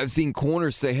times. I've seen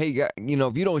corners say, hey,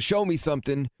 if you don't show me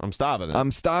something, I'm stopping it.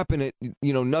 I'm stopping it.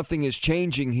 Nothing is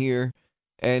changing here.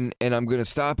 And I'm going to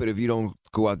stop it if you don't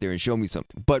go out there and show me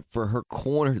something. But for her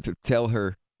corner to tell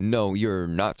her, no, you're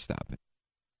not stopping.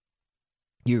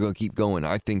 You're going to keep going.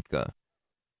 I think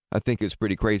it's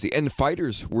pretty crazy. And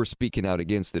fighters were speaking out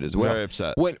against it as well. Very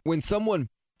upset.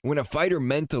 When a fighter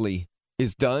mentally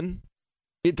is done,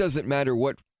 it doesn't matter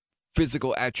what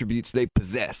physical attributes they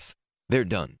possess. They're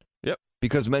done. Yep.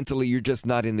 Because mentally, you're just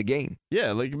not in the game.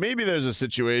 Yeah, like maybe there's a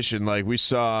situation like we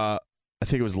saw, I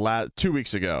think it was 2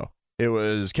 weeks ago. It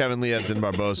was Kevin Lee and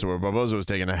Barboza, where Barboza was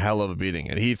taking a hell of a beating,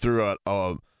 and he threw out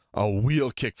a wheel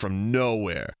kick from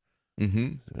nowhere.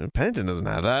 Mm-hmm. Pennington doesn't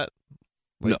have that.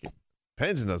 No,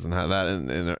 Pennington doesn't have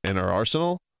that in her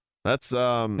arsenal. That's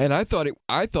and I thought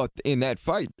in that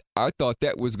fight, I thought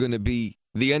that was going to be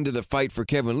the end of the fight for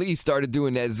Kevin Lee, started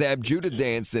doing that Zab Judah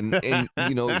dance, and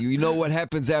you know what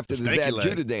happens after the Zab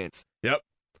Judah dance. Yep.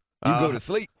 You go to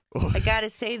sleep. I got to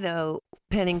say, though,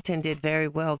 Pennington did very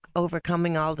well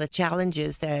overcoming all the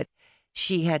challenges that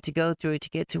she had to go through to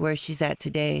get to where she's at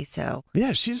today. So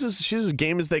yeah, she's as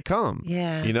game as they come.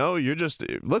 Yeah. You're just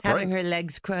having her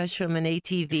legs crushed from an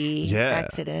ATV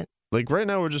accident. Like right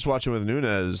now, we're just watching with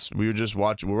Nunes. We're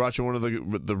watching one of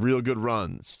the real good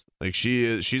runs. Like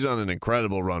she's on an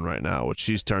incredible run right now, what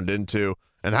she's turned into,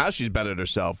 and how she's bettered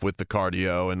herself with the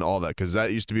cardio and all that. Because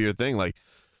that used to be her thing. Like,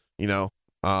 you'll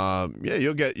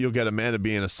get Amanda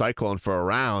being a cyclone for a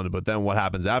round, but then what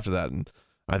happens after that? And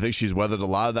I think she's weathered a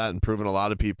lot of that and proven a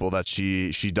lot of people that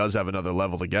she does have another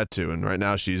level to get to. And right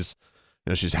now she's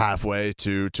halfway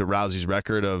to Rousey's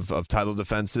record of title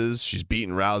defenses. She's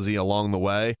beaten Rousey along the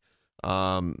way.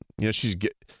 She's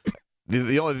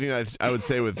the only thing I would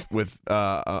say with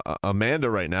Amanda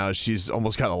right now is she's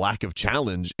almost got a lack of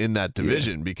challenge in that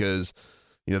division because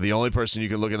the only person you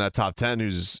can look in that top 10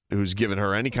 who's given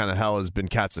her any kind of hell has been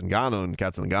Kat Zingano, and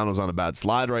Kat Zingano's on a bad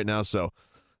slide right now, so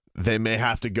they may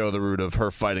have to go the route of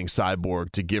her fighting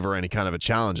Cyborg to give her any kind of a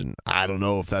challenge, and I don't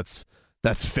know if that's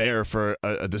fair for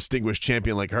a distinguished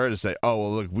champion like her to say, oh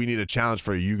well, look, we need a challenge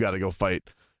for you. You got to go fight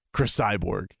Chris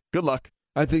Cyborg. Good luck.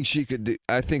 I think she could.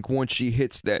 I think once she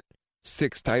hits that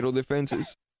 6 title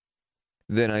defenses,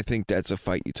 then I think that's a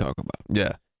fight you talk about.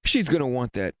 Yeah. She's going to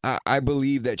want that. I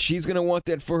believe that she's going to want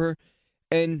that for her,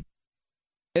 and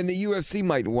the UFC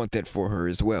might want that for her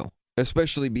as well,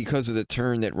 especially because of the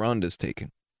turn that Ronda's taken.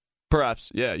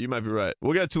 Perhaps. Yeah, you might be right.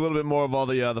 We'll get to a little bit more of all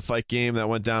the fight game that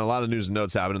went down. A lot of news and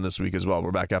notes happening this week as well.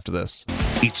 We're back after this.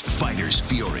 It's Fighters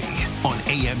Fury on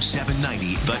AM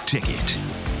 790, The Ticket.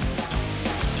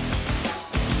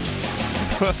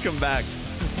 Welcome back.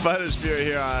 Fighters Fury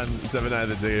here on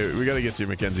 790 The Ticket. We got to get to your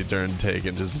Mackenzie Dern take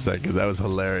in just a second because that was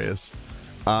hilarious.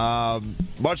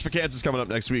 March for Cancer is coming up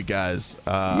next week, guys.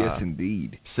 Yes,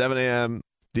 indeed. 7 a.m.,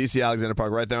 DC Alexander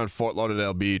Park, right there in Fort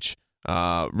Lauderdale Beach.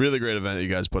 Really great event that you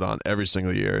guys put on every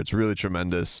single year. It's really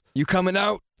tremendous. You coming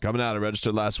out? Coming out. I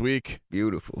registered last week.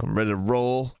 Beautiful. I'm ready to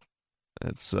roll.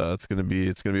 It's gonna be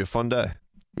a fun day.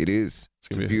 It is.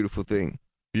 It's a beautiful thing.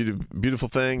 Beautiful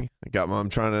thing. I'm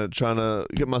trying to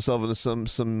get myself into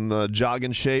some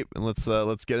jogging shape, and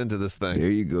let's get into this thing. There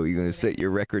you go. You're gonna set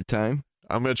your record time.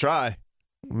 I'm gonna try.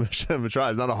 It's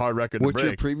not a hard record to break. What's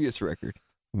your previous record?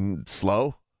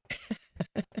 Slow.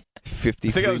 53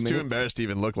 I think I was minutes? too embarrassed to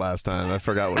even look last time. I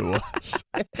forgot what it was.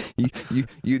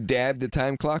 you dabbed the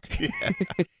time clock?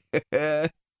 Yeah.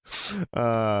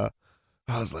 I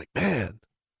was like, man,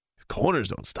 these corners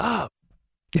don't stop.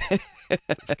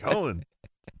 It's going.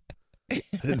 I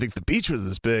didn't think the beach was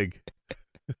this big.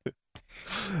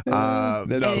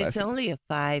 It's only a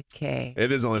 5K.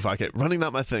 It is only 5K. Running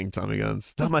not my thing, Tommy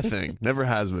Guns. Not my thing. Never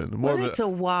has been. It's a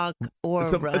walk or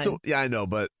a run. Yeah, I know,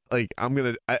 but like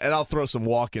and I'll throw some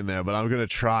walk in there, but I'm gonna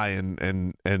try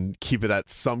and keep it at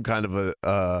some kind of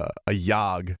a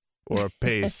jog or a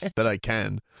pace that I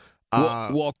can.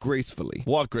 Walk gracefully.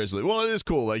 Walk gracefully. Well, it is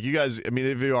cool. Like you guys, I mean,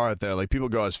 if you are out there, like people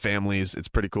go as families, it's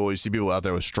pretty cool. You see people out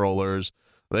there with strollers.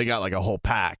 They got like a whole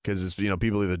pack because it's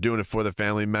people either doing it for their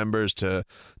family members to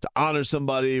honor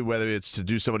somebody, whether it's to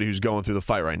do somebody who's going through the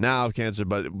fight right now of cancer.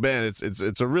 But man,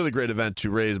 it's a really great event to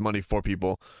raise money for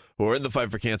people who are in the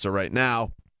fight for cancer right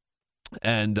now,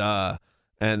 and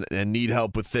need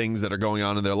help with things that are going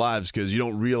on in their lives because you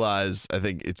don't realize. I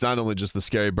think it's not only just the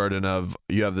scary burden of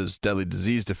you have this deadly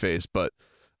disease to face, but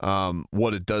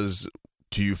what it does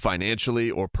to you financially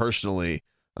or personally.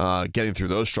 Getting through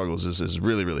those struggles is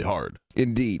really, really hard.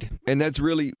 Indeed. And that's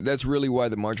really why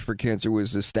the March for Cancer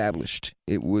was established.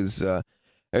 It was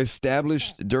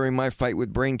established during my fight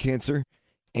with brain cancer,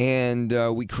 and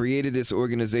we created this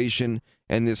organization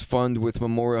and this fund with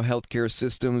Memorial Healthcare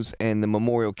Systems and the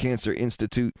Memorial Cancer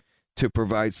Institute to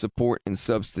provide support and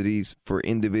subsidies for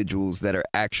individuals that are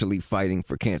actually fighting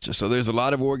for cancer. So there's a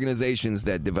lot of organizations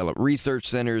that develop research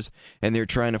centers, and they're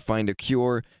trying to find a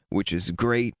cure, which is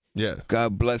great. Yeah.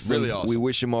 God bless them. Really awesome. We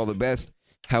wish them all the best.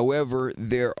 However,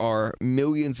 there are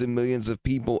millions and millions of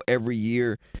people every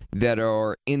year that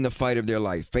are in the fight of their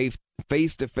life,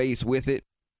 face to face with it.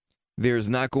 There's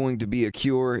not going to be a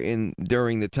cure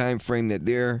during the time frame that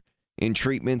they're in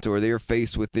treatment or they're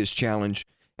faced with this challenge,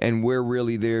 and we're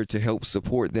really there to help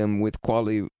support them with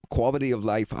quality of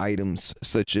life items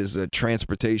such as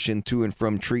transportation to and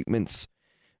from treatments,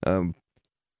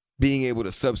 being able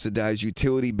to subsidize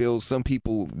utility bills. Some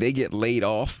people, they get laid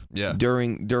off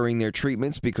during their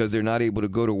treatments because they're not able to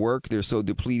go to work. They're so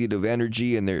depleted of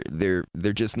energy and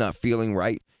they're just not feeling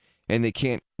right, and they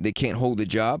can't hold a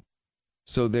job.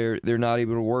 so they're not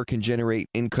able to work and generate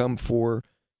income for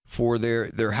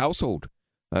their household.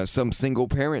 Some single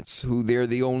parents who they're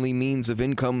the only means of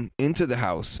income into the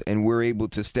house, and we're able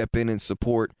to step in and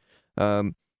support,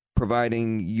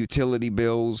 providing utility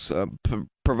bills,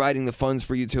 providing the funds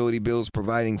for utility bills,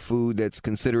 providing food that's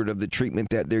considerate of the treatment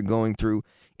that they're going through,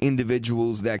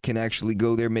 individuals that can actually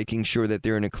go there, making sure that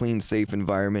they're in a clean, safe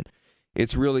environment.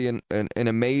 It's really an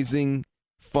amazing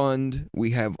fund.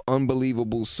 We have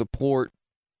unbelievable support.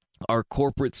 Our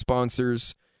corporate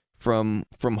sponsors, from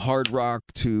Hard Rock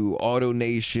to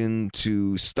AutoNation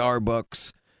to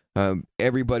Starbucks,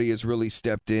 everybody has really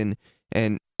stepped in,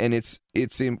 and it's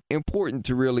important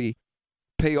to really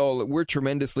pay all. We're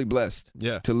tremendously blessed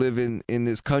to live in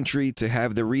this country, to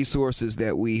have the resources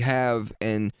that we have,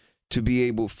 and to be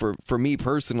able, for me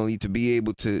personally, to be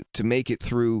able to make it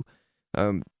through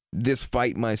this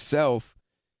fight myself.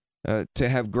 To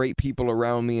have great people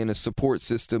around me and a support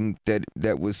system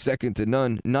that was second to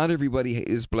none. Not everybody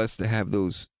is blessed to have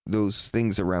those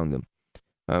things around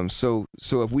them. So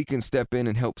if we can step in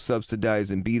and help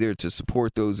subsidize and be there to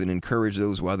support those and encourage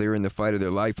those while they're in the fight of their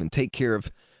life, and take care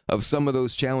of some of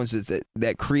those challenges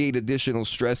that create additional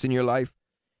stress in your life,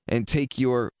 and take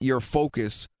your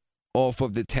focus off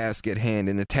of the task at hand.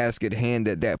 And the task at hand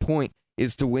at that point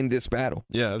is to win this battle.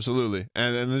 Yeah, absolutely.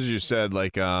 And as you said,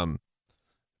 like,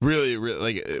 really,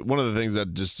 like, one of the things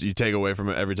that just you take away from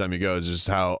it every time you go is just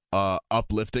how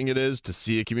uplifting it is to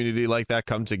see a community like that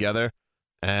come together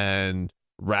and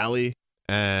rally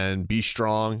and be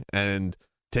strong and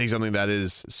take something that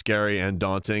is scary and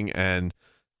daunting and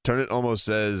turn it almost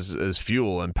as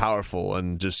fuel and powerful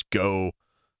and just go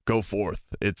forth.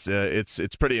 It's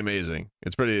pretty amazing.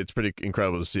 It's pretty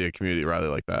incredible to see a community rally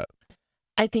like that.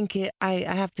 I think I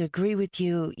have to agree with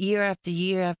you. Year after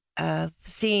year of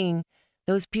seeing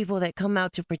those people that come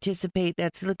out to participate,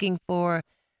 that's looking for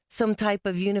some type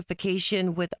of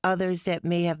unification with others that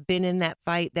may have been in that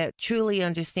fight, that truly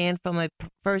understand from a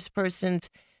first person's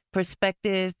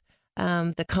perspective,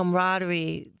 the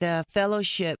camaraderie, the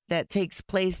fellowship that takes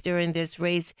place during this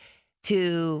race,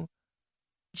 to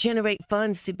generate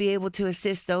funds to be able to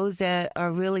assist those that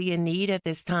are really in need at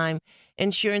this time.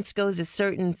 Insurance goes a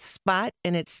certain spot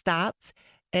and it stops,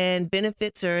 and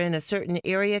benefits are in a certain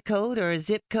area code or a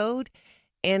zip code.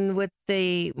 And with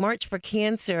the March for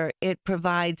Cancer, it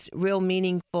provides real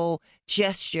meaningful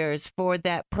gestures for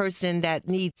that person that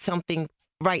needs something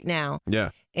right now. Yeah.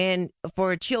 And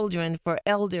for children, for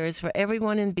elders, for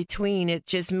everyone in between, it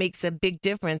just makes a big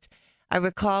difference. I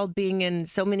recall being in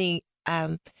so many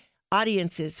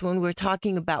audiences when we're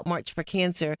talking about March for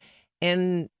Cancer,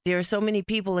 and there are so many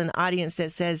people in the audience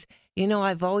that says, you know,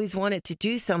 I've always wanted to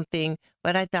do something,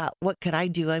 but I thought, what could I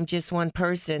do? I'm just one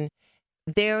person.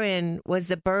 Therein was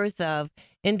the birth of,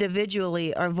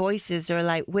 individually, our voices are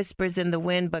like whispers in the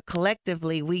wind, but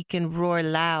collectively we can roar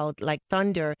loud like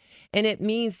thunder. And it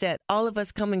means that all of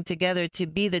us coming together to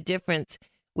be the difference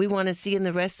we want to see in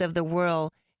the rest of the world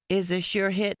is a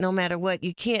sure hit no matter what.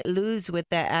 You can't lose with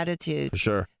that attitude. For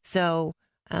sure. So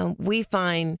we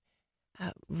find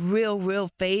real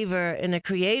favor in the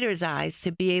Creator's eyes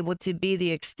to be able to be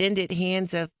the extended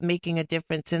hands of making a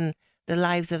difference in the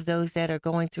lives of those that are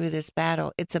going through this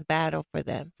battle. It's a battle for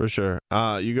them. For sure.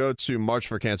 You go to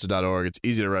marchforcancer.org. It's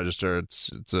easy to register.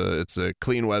 It's a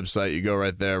clean website. You go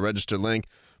right there, register link,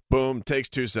 boom, takes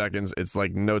 2 seconds. It's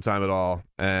like no time at all.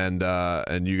 And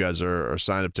you guys are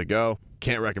signed up to go.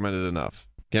 Can't recommend it enough.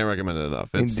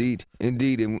 Indeed.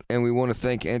 And we want to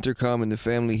thank Entercom and the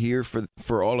family here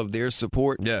for all of their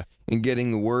support in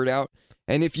getting the word out.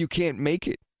 And if you can't make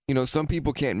it, you know, some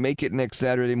people can't make it next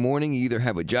Saturday morning. You either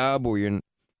have a job or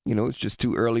it's just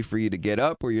too early for you to get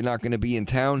up, or you're not going to be in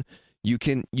town. You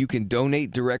can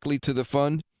donate directly to the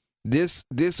fund. This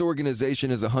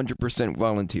organization is 100%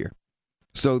 volunteer.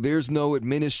 So there's no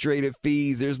administrative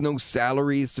fees. There's no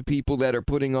salaries to people that are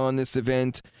putting on this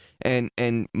event and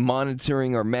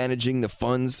monitoring or managing the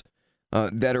funds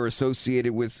that are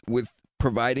associated with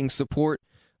providing support.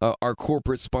 Our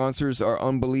corporate sponsors are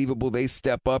unbelievable. They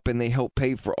step up and they help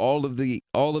pay for all of the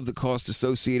costs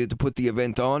associated to put the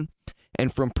event on.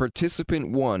 And from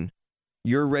participant one,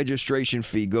 your registration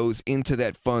fee goes into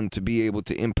that fund to be able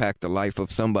to impact the life of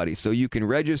somebody. So you can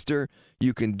register,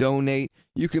 you can donate,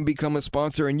 you can become a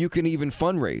sponsor, and you can even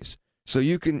fundraise. So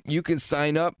you can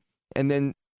sign up and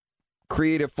then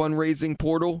create a fundraising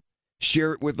portal,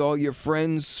 share it with all your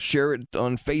friends, share it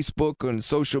on Facebook, on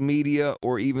social media,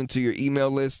 or even to your email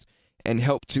list, and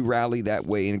help to rally that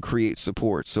way and create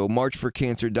support. So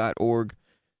marchforcancer.org.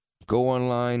 Go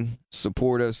online,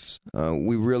 support us.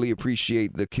 We really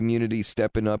appreciate the community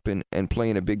stepping up and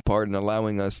playing a big part in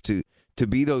allowing us to to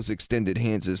be those extended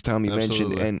hands, as Tommy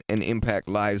mentioned, and impact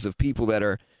lives of people that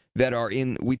are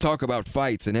in. We talk about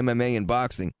fights and MMA and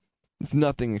boxing. It's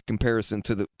nothing in comparison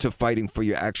to fighting for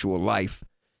your actual life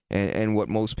and what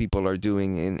most people are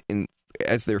doing in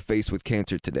as they're faced with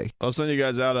cancer today. I'll send you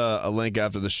guys out a link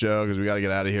after the show because we got to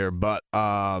get out of here. But,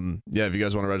 yeah, if you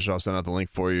guys want to register, I'll send out the link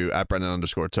for you at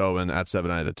Brendan_Tobin at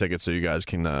 790 The Ticket so you guys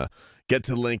can get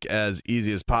to the link as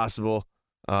easy as possible.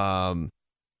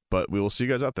 But we will see you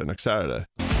guys out there next Saturday.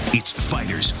 It's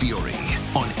Fighters Fury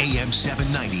on AM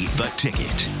 790 The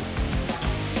Ticket.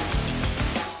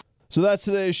 So that's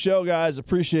today's show, guys.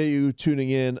 Appreciate you tuning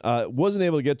in. Wasn't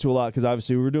able to get to a lot because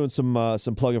obviously we were doing some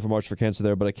plugging for March for Cancer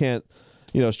there, but I can't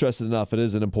stress it enough. It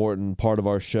is an important part of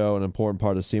our show, an important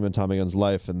part of Seema and Tommy Gunn's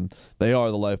life, and they are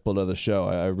the lifeblood of the show.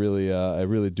 I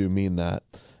really do mean that.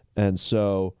 And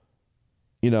so,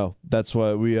 that's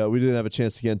why we didn't have a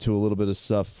chance to get into a little bit of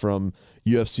stuff from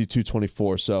UFC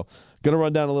 224. So, gonna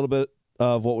run down a little bit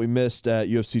of what we missed at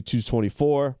UFC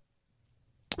 224.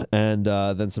 And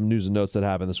then some news and notes that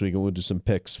happened this week, and we'll do some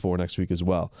picks for next week as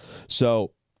well.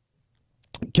 So,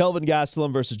 Kelvin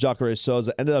Gastelum versus Jacare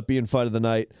Souza ended up being fight of the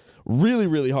night. Really,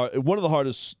 really hard. One of the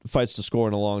hardest fights to score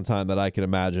in a long time that I can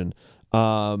imagine.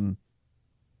 But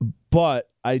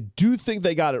I do think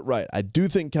they got it right. I do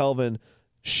think Kelvin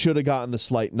should have gotten the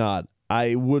slight nod.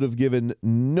 I would have given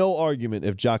no argument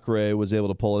if Jacare was able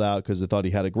to pull it out because I thought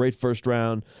he had a great first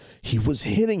round. He was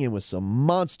hitting him with some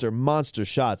monster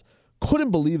shots.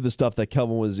 Couldn't believe the stuff that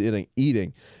Kelvin was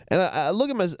eating. And I look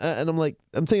at and I'm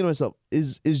thinking to myself,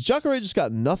 is Jacare just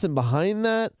got nothing behind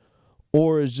that?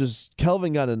 Or is just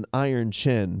Kelvin got an iron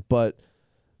chin? But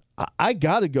I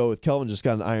got to go with Kelvin just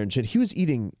got an iron chin. He was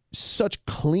eating such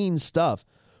clean stuff,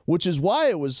 which is why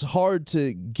it was hard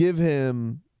to give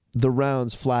him the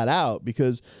rounds flat out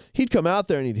because he'd come out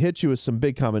there and he'd hit you with some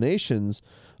big combinations.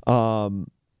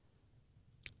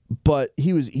 But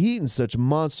he was eating such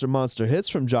monster hits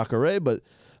from Jacare, but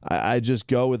I just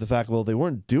go with the fact, well, they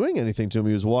weren't doing anything to him.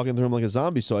 He was walking through him like a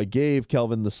zombie, so I gave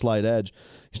Kelvin the slight edge.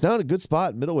 He's now in a good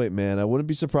spot, middleweight, man. I wouldn't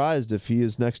be surprised if he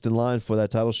is next in line for that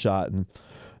title shot. And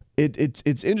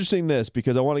it's interesting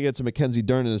because I want to get to Mackenzie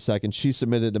Dern in a second. She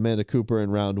submitted Amanda Cooper in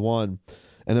round 1,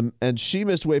 and she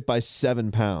missed weight by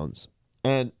 7 pounds.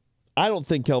 And I don't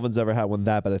think Kelvin's ever had one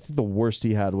that, but I think the worst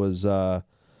he had was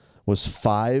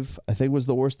 5, I think was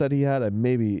the worst that he had.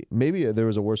 Maybe there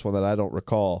was a worse one that I don't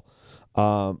recall.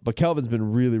 But Kelvin's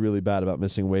been really, really bad about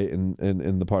missing weight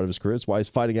in the part of his career. That's why he's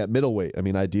fighting at middleweight. I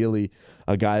mean, ideally,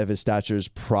 a guy of his stature is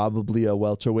probably a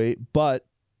welterweight, but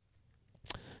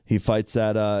he fights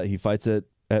at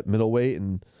middleweight,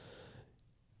 and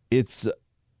it's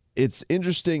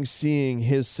interesting seeing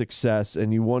his success,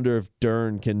 and you wonder if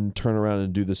Dern can turn around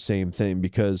and do the same thing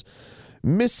because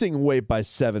missing weight by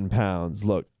 7 pounds,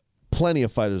 look, plenty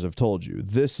of fighters have told you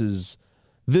this is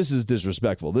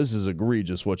disrespectful. This is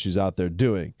egregious what she's out there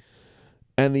doing.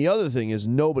 And the other thing is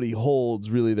nobody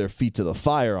holds really their feet to the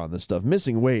fire on this stuff.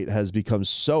 Missing weight has become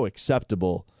so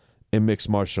acceptable in mixed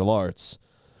martial arts.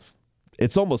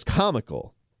 It's almost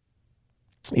comical.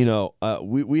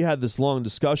 We had this long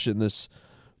discussion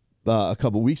a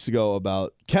couple weeks ago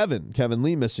about Kevin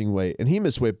Lee missing weight, and he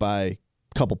missed weight by a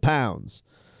couple pounds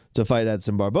to fight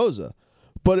Edson Barboza.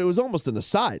 But it was almost an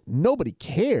aside. Nobody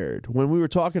cared when we were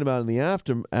talking about in the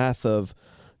aftermath of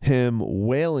him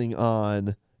wailing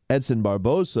on Edson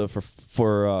Barboza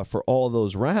for all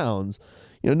those rounds.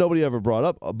 Nobody ever brought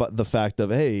up about the fact of,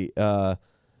 hey,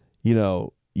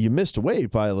 you missed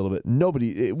weight by a little bit.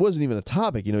 It wasn't even a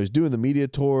topic. He's doing the media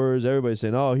tours. Everybody's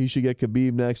saying, oh, he should get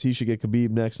Khabib next. He should get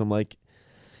Khabib next. I'm like,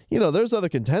 there's other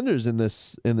contenders in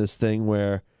this thing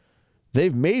where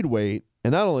they've made weight.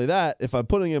 And not only that, if I'm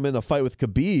putting him in a fight with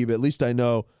Khabib, at least I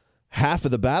know half of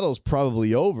the battle's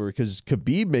probably over because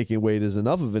Khabib making weight is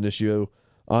enough of an issue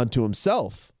onto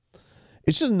himself.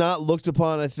 It's just not looked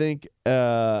upon, I think,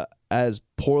 as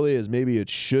poorly as maybe it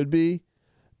should be.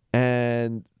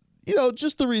 And,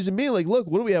 just the reason being, like, look,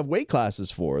 what do we have weight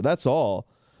classes for? That's all.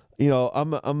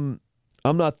 I'm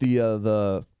not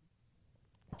the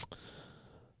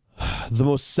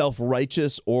most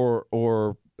self-righteous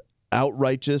or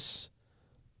outrighteous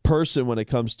person when it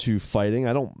comes to fighting.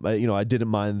 I didn't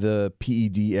mind the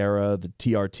PED era, the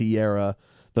TRT era,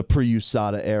 the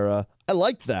pre-USADA era. I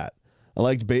liked that. I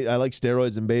like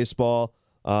steroids in baseball.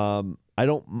 I'm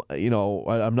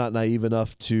not naive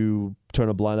enough to turn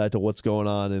a blind eye to what's going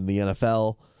on in the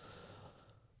NFL.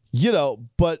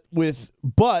 But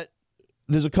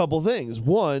there's a couple things.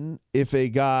 One, if a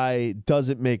guy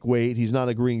doesn't make weight, he's not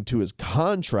agreeing to his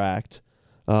contract.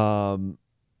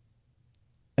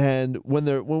 And when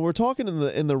we're talking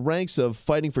in the ranks of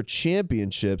fighting for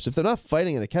championships, if they're not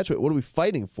fighting in a catchweight, what are we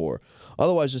fighting for?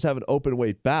 Otherwise, just have an open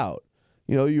weight bout.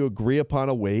 You agree upon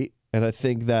a weight, and I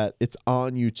think that it's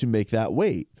on you to make that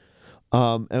weight.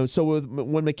 And so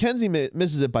when Mackenzie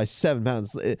misses it by 7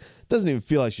 pounds, it doesn't even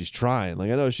feel like she's trying.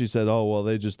 Like, I know she said, "Oh well,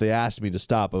 they asked me to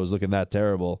stop. I was looking that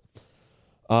terrible."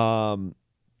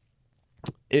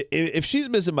 If she's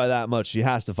missing by that much, she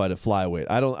has to fight at flyweight.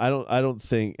 I don't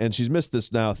think, and she's missed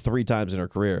this now 3 times in her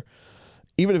career.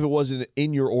 Even if it wasn't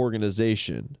in your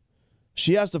organization,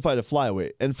 she has to fight at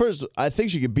flyweight. And first, I think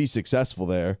she could be successful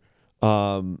there.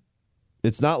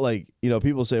 It's not like,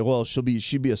 people say, well,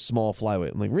 she'd be a small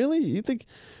flyweight. I'm like, really? You think,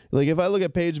 like, if I look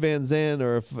at Paige Van Zandt,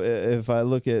 or if I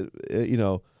look at,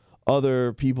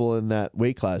 other people in that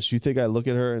weight class, you think I look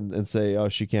at her and say, oh,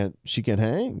 she can't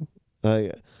hang?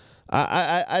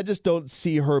 I just don't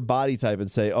see her body type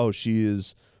and say, oh, she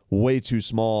is way too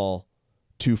small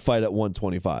to fight at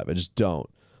 125. I just don't.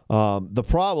 The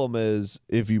problem is,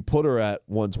 if you put her at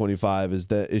 125,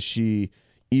 is she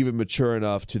even mature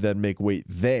enough to then make weight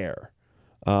there?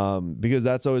 Because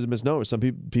that's always a misnomer. Some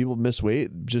people miss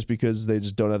weight just because they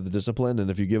just don't have the discipline, and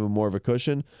if you give them more of a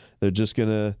cushion, they're just going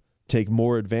to take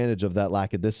more advantage of that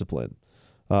lack of discipline.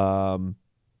 So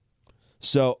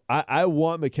I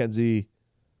want Mackenzie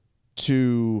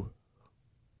to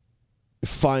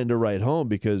find a right home,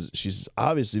 because she's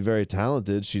obviously very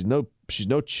talented. She's no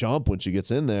chump when she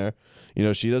gets in there.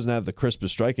 She doesn't have the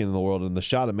crispest striking in the world, and the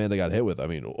shot Amanda got hit with,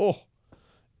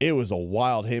 it was a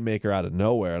wild haymaker out of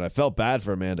nowhere, and I felt bad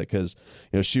for Amanda because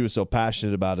she was so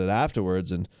passionate about it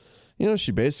afterwards, and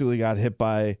she basically got hit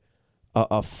by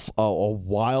a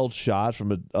wild shot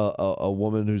from a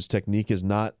woman whose technique is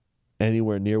not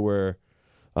anywhere near where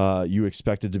you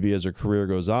expect it to be as her career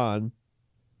goes on.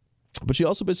 But she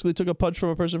also basically took a punch from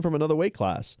a person from another weight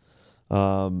class,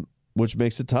 which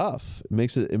makes it tough.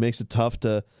 It makes it tough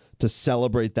to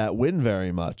celebrate that win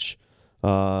very much.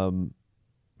 And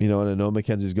I know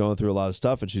Mackenzie's going through a lot of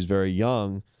stuff, and she's very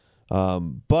young.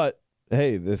 But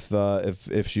hey,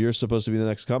 if you're supposed to be the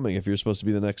next coming, if you're supposed to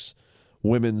be the next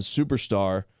women's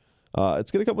superstar,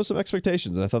 it's going to come with some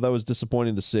expectations, and I thought that was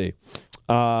disappointing to see.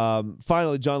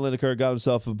 Finally, John Lineker got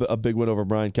himself a big win over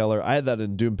Brian Keller. I had that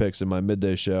in Doom Picks in my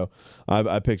midday show.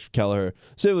 I picked Keller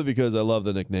simply because I love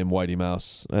the nickname Whitey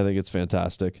Mouse. I think it's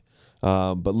fantastic.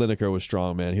 But Lineker was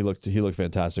strong, man. He looked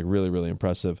fantastic. Really, really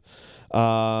impressive.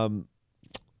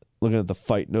 Looking at the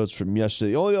fight notes from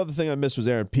yesterday, the only other thing I missed was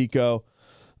Aaron Pico.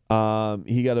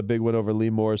 He got a big win over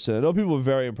Lee Morrison. I know people were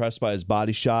very impressed by his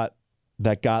body shot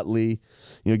that got Lee.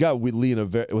 Got Lee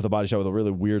with a body shot with a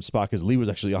really weird spot, because Lee was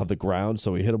actually on the ground,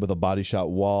 so he hit him with a body shot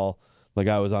while the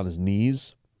guy was on his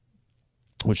knees,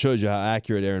 which shows you how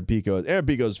accurate Aaron Pico is. Aaron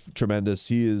Pico is tremendous.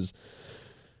 He is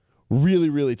really,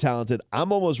 really talented.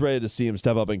 I'm almost ready to see him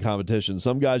step up in competition.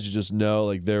 Some guys you just know,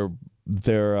 like, they're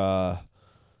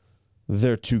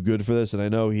too good for this, and I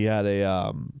know he had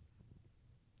a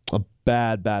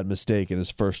bad mistake in his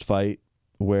first fight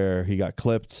where he got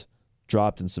clipped,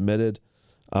 dropped, and submitted.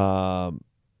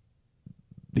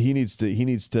 He needs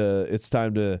to. It's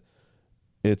time to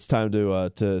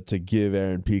give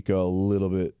Aaron Pico a little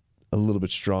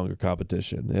bit stronger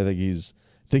competition. I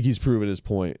think he's proven his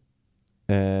point,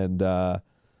 and I'd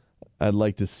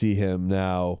like to see him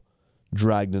now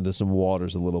dragged into some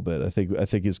waters a little bit. I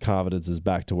think his confidence is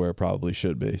back to where it probably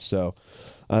should be. So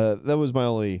that was my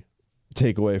only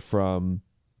takeaway from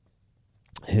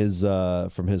his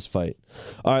fight.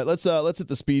 All right, let's hit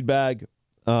the speed bag.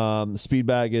 The speed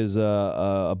bag is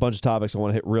a bunch of topics I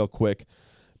want to hit real quick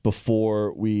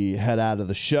before we head out of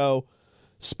the show.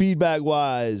 Speed bag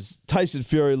wise, Tyson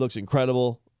Fury looks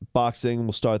incredible. Boxing,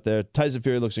 we'll start there. Tyson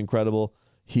Fury looks incredible.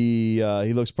 He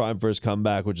looks primed for his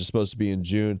comeback, which is supposed to be in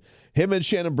June. Him and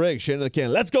Shannon Briggs, Shannon the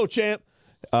Can, let's go, champ.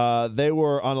 They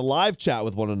were on a live chat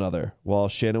with one another while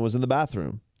Shannon was in the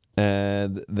bathroom,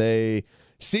 and they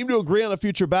seemed to agree on a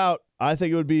future bout. I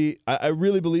think it would be, I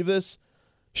really believe this,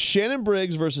 Shannon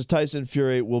Briggs versus Tyson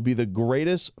Fury will be the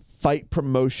greatest fight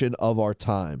promotion of our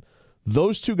time.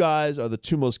 Those two guys are the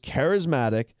two most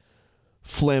charismatic,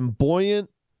 flamboyant,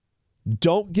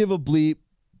 don't give a bleep,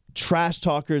 trash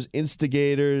talkers,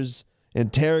 instigators,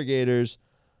 interrogators.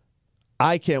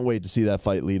 I can't wait to see that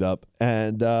fight lead up.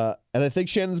 And I think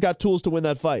Shannon's got tools to win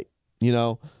that fight. You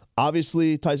know,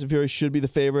 obviously Tyson Fury should be the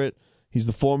favorite. He's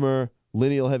the former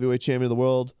lineal heavyweight champion of the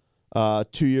world,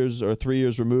 2 years or 3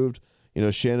 years removed. You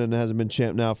know, Shannon hasn't been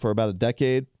champ now for about a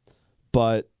decade.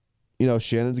 But, you know,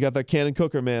 Shannon's got that cannon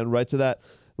cooker, man, right to that.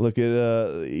 Look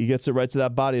at, he gets it right to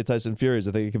that body of Tyson Fury's.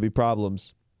 I think it could be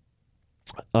problems.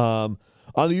 On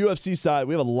the UFC side,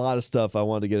 we have a lot of stuff I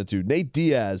wanted to get into. Nate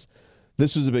Diaz,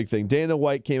 this was a big thing. Dana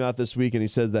White came out this week and he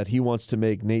said that he wants to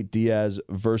make Nate Diaz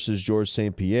versus Georges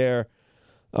St-Pierre,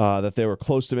 that they were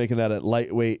close to making that at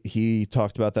lightweight. He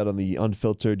talked about that on the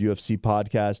Unfiltered UFC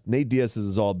podcast. Nate Diaz says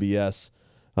it's all BS.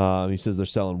 He says they're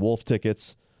selling wolf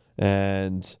tickets,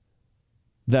 and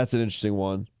that's an interesting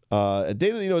one. And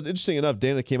Dana, interesting enough,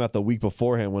 Dana came out the week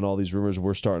beforehand when all these rumors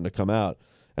were starting to come out,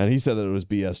 and he said that it was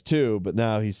BS too, but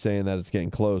now he's saying that it's getting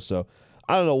close. So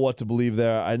I don't know what to believe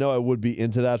there. I know I would be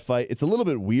into that fight. It's a little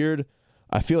bit weird.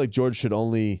 I feel like George should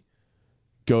only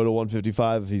go to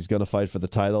 155 if he's going to fight for the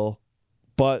title.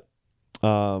 But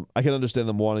I can understand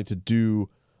them wanting to do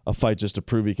a fight just to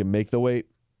prove he can make the weight.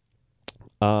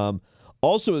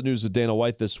 Also with news with Dana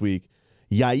White this week,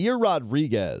 Yair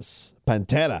Rodriguez,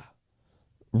 Pantera.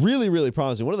 Really, really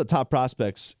promising. One of the top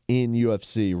prospects in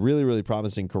UFC. Really, really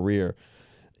promising career.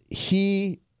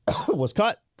 He was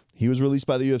cut. He was released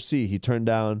by the UFC. He turned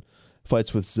down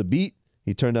fights with Zabit.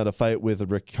 He turned down a fight with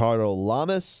Ricardo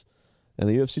Lamas. And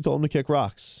the UFC told him to kick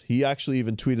rocks. He actually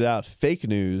even tweeted out fake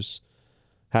news,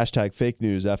 #fake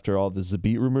news, after all the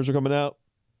Zabit rumors are coming out.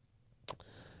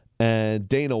 And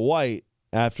Dana White,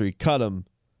 after he cut him,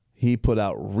 he put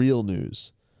out real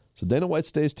news. So Dana White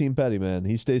stays Team Petty, man.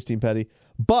 He stays Team Petty.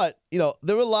 But,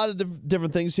 there were a lot of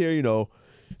different things here,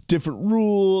 different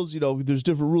rules. There's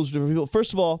different rules for different people.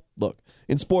 First of all, look,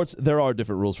 in sports, there are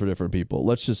different rules for different people.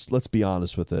 Let's be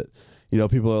honest with it.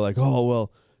 People are like, oh,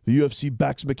 well, the UFC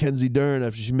backs Mackenzie Dern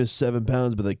after she missed 7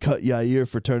 pounds, but they cut Yair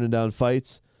for turning down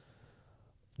fights.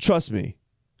 Trust me,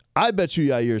 I bet you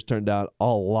Yair's turned down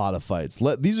a lot of fights.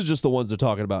 These are just the ones they're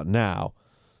talking about now.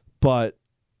 But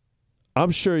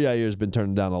I'm sure Yair's been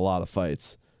turning down a lot of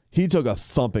fights. He took a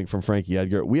thumping from Frankie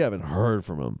Edgar. We haven't heard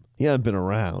from him. He hasn't been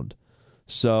around.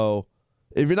 So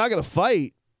if you're not going to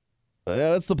fight,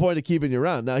 that's the point of keeping you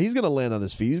around. Now, he's going to land on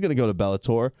his feet. He's going to go to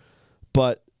Bellator.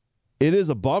 But it is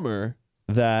a bummer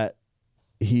that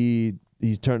he's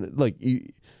turned,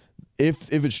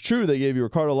 if it's true they gave you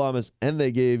Ricardo Lamas and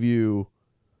they gave you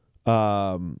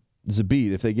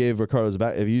Zabit, if they gave Ricardo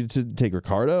Zabit, if you didn't take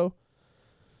Ricardo,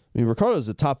 Ricardo's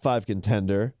a top 5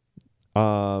 contender.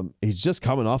 He's just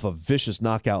coming off a vicious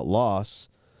knockout loss.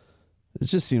 It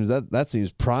just seems that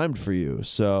seems primed for you.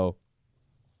 So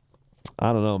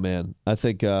I don't know, man. I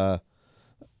think I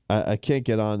can't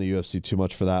get on the UFC too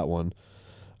much for that one.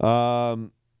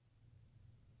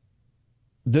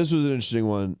 This was an interesting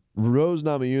one. Rose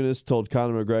Namajunas told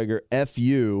Conor McGregor F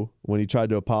you when he tried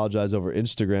to apologize over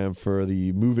Instagram for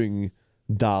the moving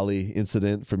dolly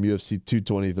incident from UFC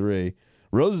 223.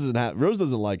 Rose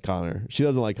doesn't like Conor. She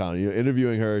doesn't like Conor.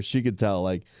 Interviewing her, she could tell.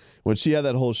 When she had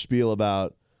that whole spiel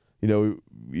about, you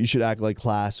should act like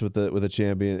class with a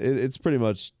champion. It's pretty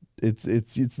much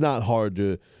it's not hard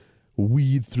to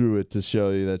weed through it to show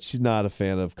you that she's not a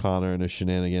fan of Conor and his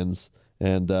shenanigans.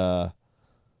 And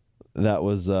that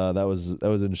was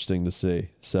interesting to see.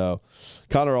 So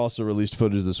Conor also released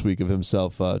footage this week of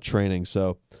himself training.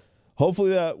 So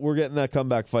hopefully that we're getting that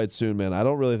comeback fight soon, man. I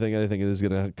don't really think anything is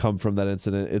going to come from that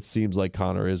incident. It seems like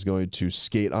Conor is going to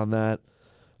skate on that.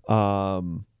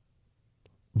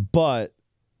 But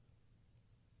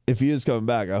if he is coming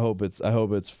back, I hope it's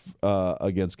against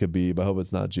Khabib. I hope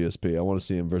it's not GSP. I want to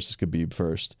see him versus Khabib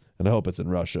first, and I hope it's in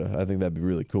Russia. I think that'd be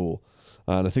really cool.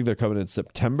 And I think they're coming in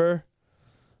September.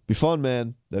 Be fun,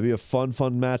 man. That'd be a fun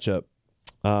matchup.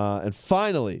 And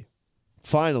finally,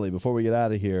 before we get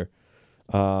out of here,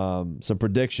 some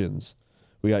predictions.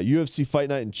 We got UFC Fight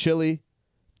Night in Chile.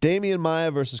 Damian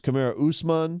Maia versus Kamaru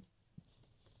Usman.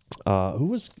 Who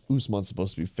was Usman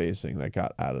supposed to be facing that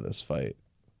got out of this fight?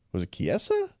 Was it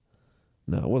Chiesa?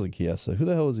 No, it wasn't Chiesa. Who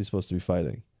the hell was he supposed to be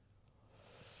fighting?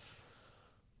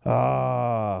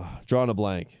 Drawing a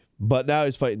blank. But now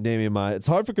he's fighting Damian Maia. It's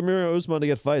hard for Kamaru Usman to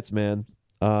get fights, man.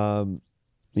 I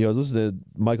was listening to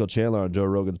Michael Chandler on Joe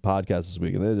Rogan's podcast this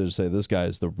week, and they just say this guy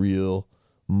is the real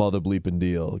mother bleeping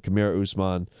deal. Kamaru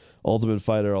Usman, Ultimate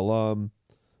Fighter alum,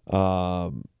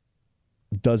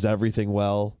 does everything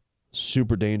well,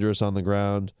 super dangerous on the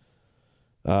ground.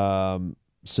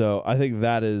 So I think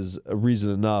that is a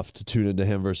reason enough to tune into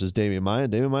him versus Damian Maia.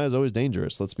 Damian Maia is always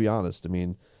dangerous. Let's be honest. I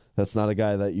mean, that's not a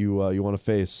guy that you want to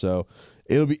face. So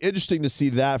it'll be interesting to see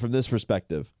that from this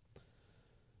perspective.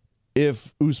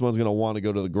 If Usman's going to want to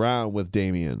go to the ground with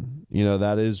Damian,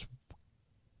 that is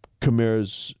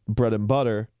Kamaru's bread and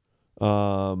butter.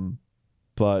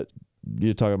 But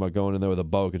you're talking about going in there with a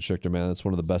boa constrictor, man. That's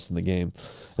one of the best in the game.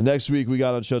 And next week, we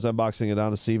got on Showtime Boxing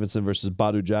Adonis Stevenson versus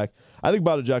Badou Jack. I think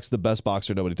Badou Jack's the best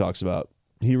boxer nobody talks about.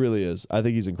 He really is. I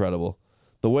think he's incredible.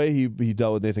 The way he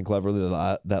dealt with Nathan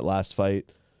Cleverly that last fight,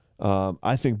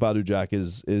 I think Badou Jack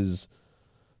is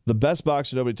the best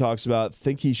boxer nobody talks about.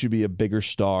 Think he should be a bigger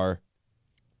star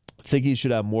I think he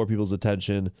should have more people's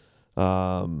attention.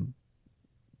 The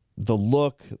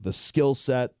look, the skill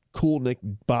set, cool Nick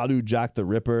Badu Jack the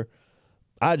Ripper.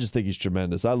 I just think he's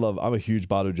tremendous. I'm a huge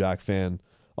Badu Jack fan.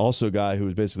 Also a guy who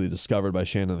was basically discovered by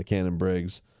Shannon the Cannon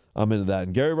Briggs. I'm into that.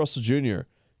 And Gary Russell Jr.,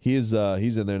 he's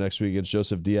in there next week against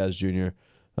Joseph Diaz Jr.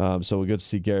 So we're good to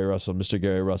see Gary Russell, Mr.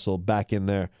 Gary Russell, back in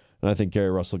there. And I think Gary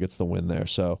Russell gets the win there.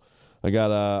 So I'm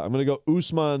going to go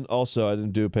Usman also. I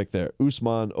didn't do a pick there.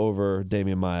 Usman over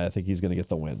Damian Maia. I think he's going to get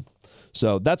the win.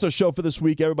 So that's our show for this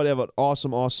week. Everybody have an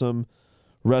awesome, awesome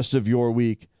rest of your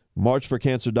week.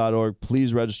 Marchforcancer.org.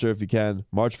 Please register if you can.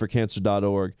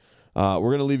 Marchforcancer.org. We're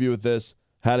going to leave you with this.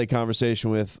 Had a conversation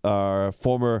with our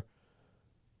former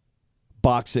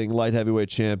boxing light heavyweight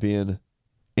champion,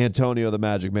 Antonio the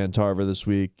Magic Man Tarver, this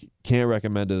week. Can't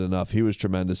recommend it enough. He was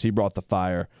tremendous. He brought the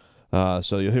fire.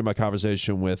 So you'll hear my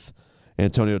conversation with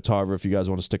Antonio Tarver if you guys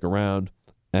want to stick around,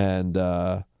 and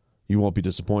you won't be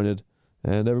disappointed.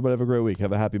 And everybody have a great week.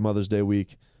 Have a happy Mother's Day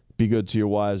week. Be good to your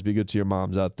wives. Be good to your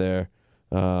moms out there.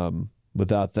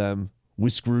 Without them,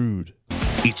 we screwed.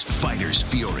 It's Fighters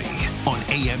Fury on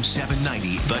AM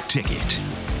 790, The Ticket.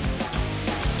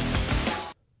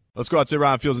 Let's go out to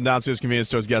Ron Fields and Downstairs Convenience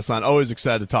Stores guest line. Always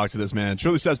excited to talk to this man.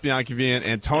 Truly sets beyond convenient.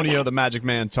 Antonio the Magic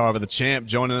Man Tarver, the champ,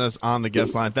 joining us on the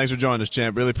guest line. Thanks for joining us,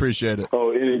 champ. Really appreciate it.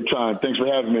 Oh, anytime. Thanks for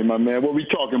having me, my man. What we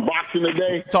talking, boxing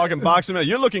today? Talking boxing, man.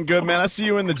 You're looking good, man. I see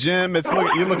you in the gym.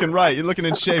 You're looking right. You're looking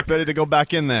in shape, ready to go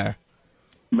back in there.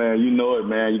 Man, you know it,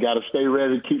 man. You got to stay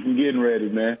ready, keep them getting ready,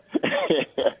 man.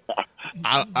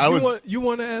 You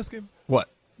want to ask him? What?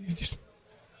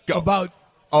 Go. About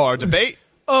our debate?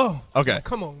 Oh, okay.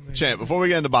 Come on, man. Champ, before we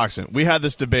get into boxing, we had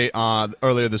this debate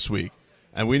earlier this week,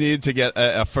 and we needed to get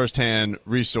a first-hand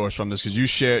resource from this because you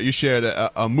shared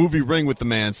a movie ring with the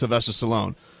man, Sylvester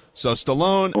Stallone. So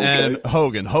Stallone and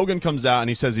Hogan. Hogan comes out and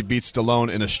he says he beats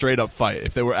Stallone in a straight-up fight.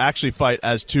 If they were actually fight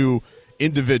as two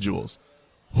individuals,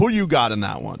 who do you got in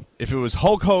that one? If it was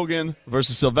Hulk Hogan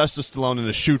versus Sylvester Stallone in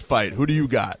a shoot fight, who do you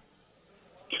got?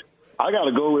 I got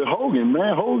to go with Hogan,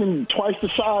 man. Hogan twice the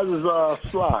size as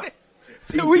Sly.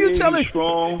 Were you telling?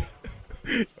 Strong.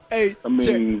 Hey, I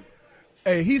mean,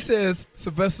 hey, he says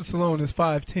Sylvester Stallone is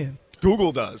 5'10".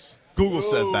 Google does. Google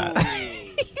says that.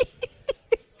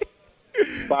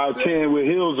 5'10" with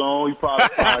heels on. He probably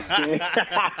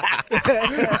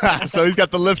 5'10". So he's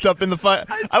got the lift up in the fight.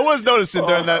 I was noticing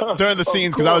during the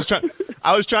scenes because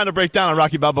I was trying to break down on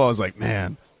Rocky Balboa. I was like,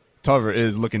 man, Tarver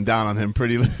is looking down on him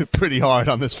pretty hard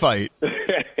on this fight.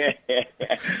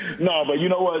 No, but you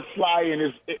know what?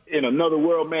 Sly in another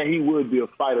world, man, he would be a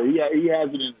fighter. He has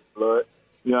it in his blood.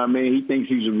 You know what I mean? He thinks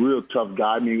he's a real tough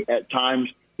guy. I mean, at times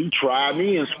he tried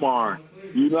me in sparring.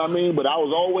 You know what I mean? But I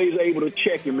was always able to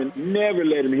check him and never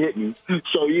let him hit me.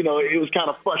 So, you know, it was kind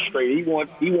of frustrating. He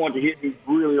wanted to hit me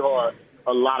really hard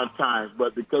a lot of times.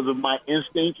 But because of my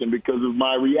instincts and because of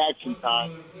my reaction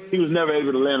time, he was never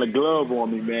able to land a glove on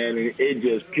me, man. And it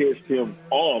just pissed him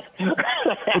off. Well,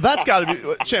 that's got to be,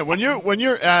 Champ.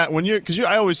 Because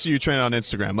I always see you training on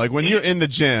Instagram. Like when you're in the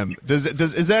gym,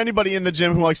 is there anybody in the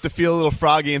gym who likes to feel a little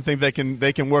froggy and think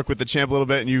they can work with the champ a little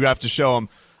bit, and you have to show them,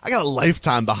 I got a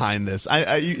lifetime behind this.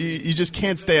 You just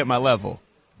can't stay at my level.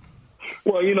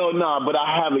 Well, you know, but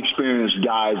I have experienced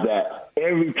guys that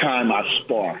every time I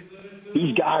spar,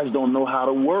 these guys don't know how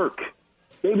to work.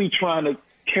 They be trying to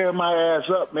tear my ass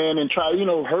up, man, and try,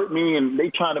 hurt me, and they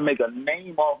trying to make a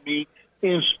name off me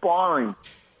in sparring.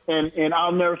 And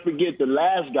I'll never forget the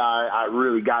last guy I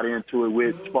really got into it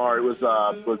with sparring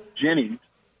was Jennings,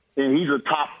 and he's a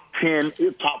top 10,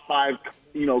 top 5,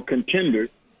 contender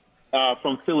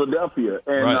from Philadelphia.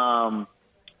 And right.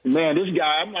 Man, this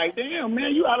guy, I'm like, damn,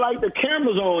 man, I like the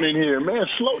cameras on in here, man.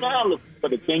 Slow down.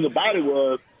 But the thing about it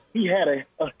was, he had a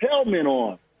helmet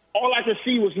on. All I could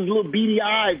see was his little beady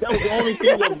eyes. That was the only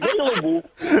thing available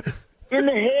in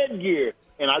the headgear.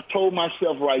 And I told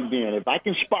myself right then, if I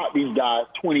can spot these guys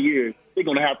 20 years, they're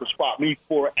going to have to spot me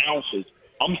 4 ounces.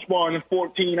 I'm sparring in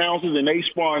 14 ounces, and they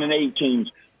sparring in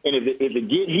 18s. And if it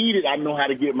get heated, I know how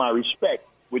to get my respect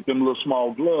with them little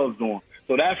small gloves on.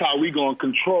 So that's how we going to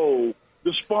control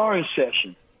the sparring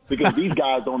session, because these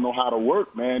guys don't know how to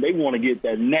work, man. They want to get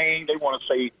that name. They want to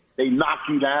say they knock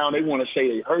you down. They want to say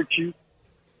they hurt you,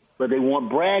 but they want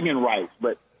bragging rights.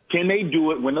 But can they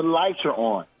do it when the lights are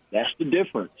on? That's the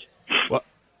difference. Well,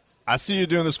 I see you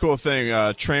doing this cool thing,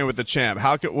 train with the champ.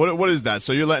 What is that?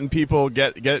 So you're letting people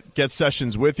get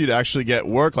sessions with you to actually get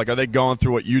work? Like, are they going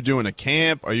through what you do in a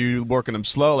camp? Are you working them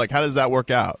slow? Like, how does that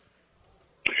work out?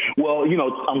 Well,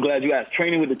 I'm glad you asked.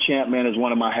 Training with the champ, man, is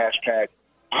one of my hashtags.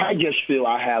 I just feel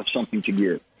I have something to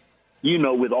give.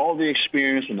 with all the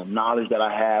experience and the knowledge that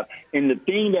I have. And the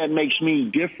thing that makes me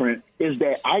different is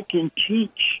that I can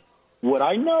teach what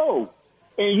I know.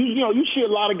 And, you see a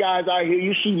lot of guys out here.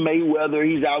 You see Mayweather,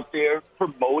 he's out there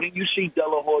promoting. You see De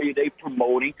La Hoya, they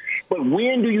promoting. But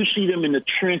when do you see them in the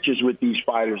trenches with these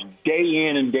fighters day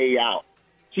in and day out?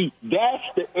 See, that's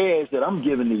the edge that I'm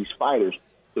giving these fighters,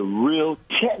 the real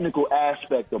technical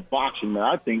aspect of boxing that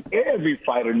I think every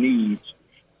fighter needs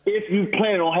if you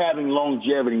plan on having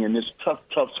longevity in this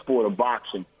tough sport of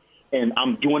boxing. And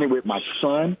I'm doing it with my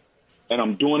son, and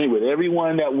I'm doing it with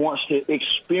everyone that wants to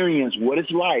experience what it's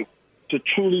like to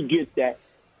truly get that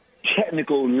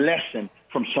technical lesson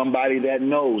from somebody that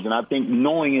knows. And I think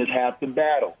knowing is half the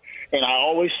battle. And I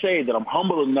always say that I'm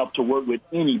humble enough to work with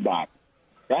anybody.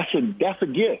 That's a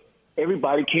gift.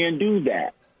 Everybody can't do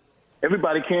that.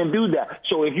 Everybody can't do that.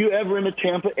 So if you're ever in the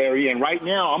Tampa area, and right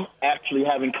now I'm actually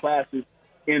having classes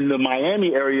in the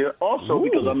Miami area also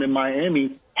because I'm in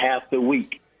Miami half the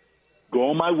week.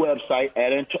 Go on my website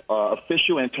at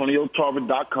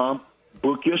officialantoniotarver.com,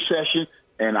 book your session,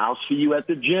 and I'll see you at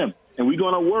the gym. And we're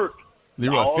going to work.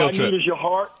 All I need is your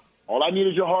heart. All I need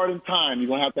is your heart and time. You're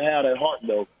going to have that heart,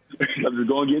 though, because it's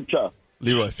going to get tough.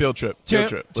 Leroy, field trip.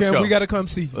 Champ, go. We got to come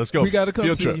see you. Let's go. We got to come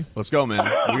field see trip. you. Let's go, man.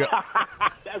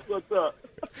 That's what's up.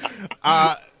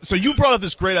 So you brought up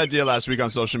this great idea last week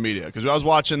on social media because I was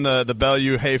watching the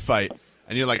Bellew-Hay fight,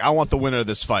 and you're like, I want the winner of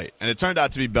this fight. And it turned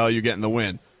out to be Bellew getting the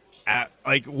win.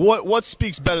 What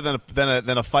speaks better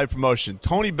than a fight promotion?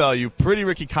 Tony Bellew, Pretty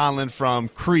Ricky Conlon from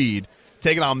Creed,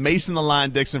 taking on Mason the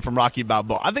Lion Dixon from Rocky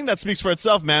Balboa. I think that speaks for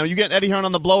itself, man. Are you getting Eddie Hearn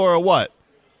on the blower or what?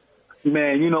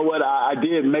 Man, you know what? I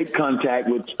did make contact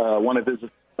with one of his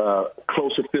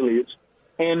close affiliates,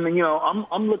 and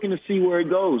I'm looking to see where it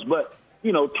goes. But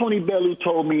Tony Bellew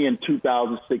told me in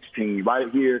 2016, right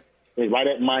here, right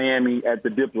at Miami at the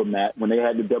Diplomat when they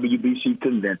had the WBC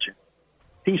convention,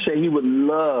 he said he would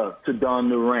love to don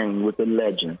the ring with the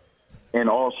legend,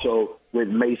 and also with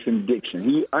Mason Dixon.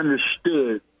 He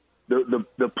understood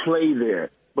the play there,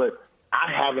 but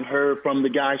I haven't heard from the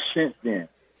guy since then.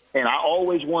 And I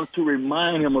always want to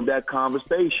remind him of that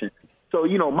conversation. So,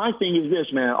 my thing is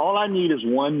this, man. All I need is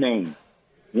one name,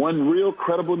 one real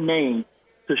credible name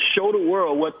to show the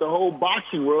world what the whole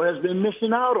boxing world has been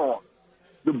missing out on.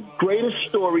 The greatest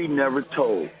story never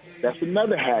told. That's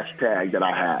another hashtag that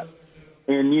I have.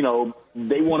 And,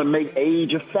 they want to make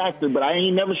age a factor, but I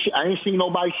ain't seen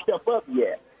nobody step up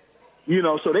yet.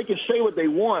 So they can say what they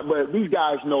want, but these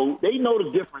guys they know the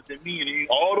difference in me and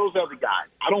all those other guys.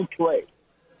 I don't play.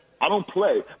 I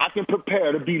can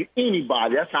prepare to beat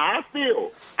anybody. That's how I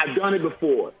feel. I've done it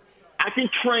before. I can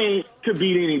train to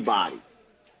beat anybody.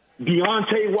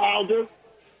 Deontay Wilder,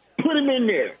 put him in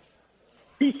there.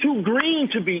 He's too green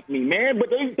to beat me, man,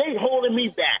 but they holding me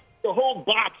back. The whole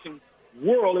boxing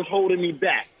world is holding me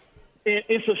back. And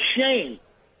it's a shame.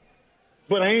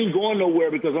 But I ain't going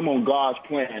nowhere because I'm on God's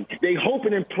plan. They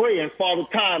hoping and praying Father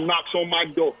Time knocks on my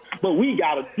door. But we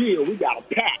got a deal. We got a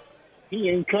pact. He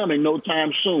ain't coming no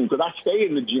time soon because I stay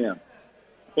in the gym.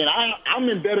 And I'm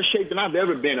in better shape than I've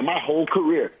ever been in my whole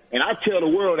career. And I tell the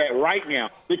world that right now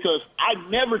because I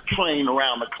never train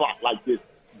around the clock like this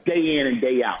day in and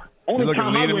day out. Only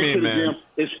time I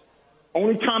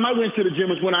went to the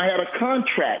gym is when I had a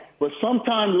contract. But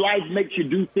sometimes life makes you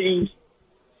do things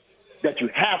that you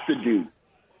have to do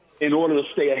in order to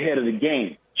stay ahead of the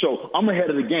game. So I'm ahead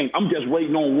of the game. I'm just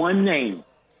waiting on one name.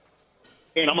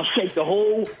 And I'm going to shake the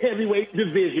whole heavyweight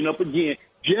division up again,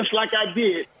 just like I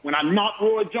did when I knocked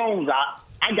Roy Jones out.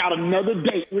 I got another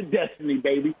date with Destiny,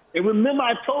 baby. And remember,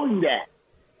 I told you that.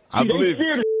 I believe they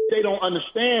fear they don't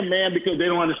understand, man, because they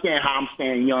don't understand how I'm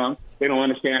staying young. They don't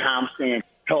understand how I'm staying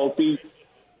healthy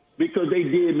because they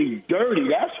did me dirty.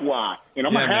 That's why. And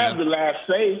I'm going to have the last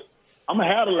say. I'm going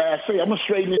to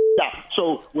straighten this out.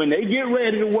 So when they get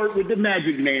ready to work with the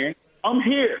Magic Man, I'm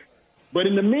here. But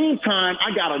in the meantime,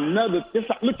 I got another.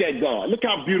 Look at God. Look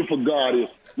how beautiful God is.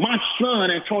 My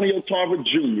son, Antonio Tarver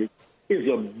Jr., is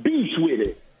a beast with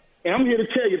it. And I'm here to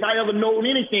tell you, if I ever know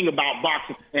anything about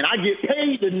boxing, and I get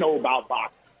paid to know about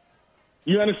boxing,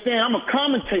 you understand? I'm a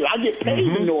commentator. I get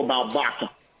paid to know about boxing.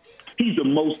 He's the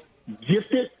most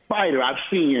gifted fighter I've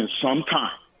seen in some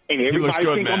time. And everybody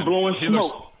thinks I'm blowing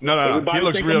smoke. He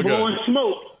looks real good. Blowing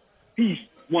smoke. He's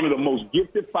one of the most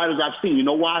gifted fighters I've seen. You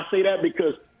know why I say that?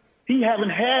 Because he haven't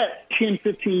had 10,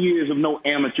 15 years of no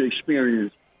amateur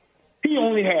experience. He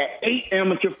only had 8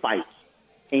 amateur fights,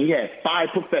 and he had 5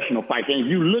 professional fights. And if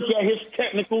you look at his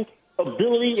technical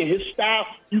ability and his style,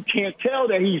 you can't tell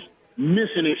that he's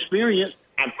missing experience.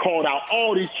 I've called out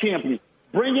all these champions.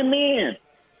 Bring him in.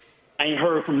 I ain't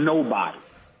heard from nobody.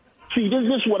 See, this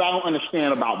is what I don't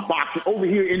understand about boxing over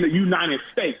here in the United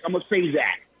States. I'm going to say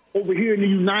that. Over here in the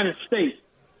United States,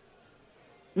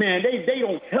 man, they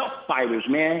don't help fighters,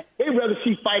 man. They rather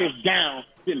see fighters down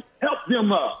than help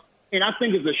them up. And I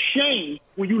think it's a shame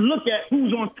when you look at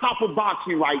who's on top of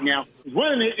boxing right now,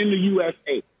 running it in the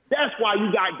USA. That's why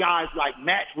you got guys like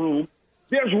Matchroom.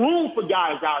 There's room for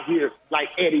guys out here like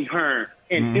Eddie Hearn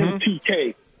and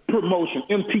MTK Promotion,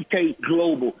 MTK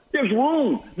Global. There's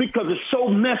room because it's so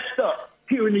messed up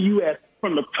here in the U.S.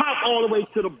 from the top all the way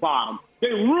to the bottom.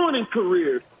 They're ruining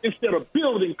careers instead of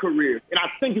building careers, and I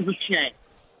think it's a shame.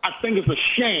 I think it's a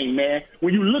shame, man,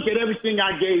 when you look at everything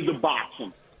I gave to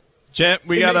boxing. Champ,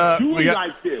 we got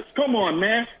like this. Come on,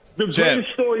 man. The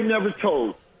greatest story never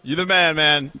told. You're the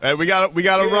man. Hey, we got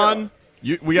to run.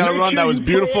 We got to run. That was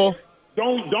beautiful.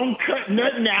 Don't cut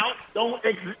nothing out. Don't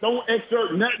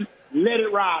exert nothing. Let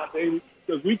it ride, baby,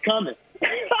 because we coming.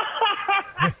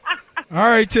 All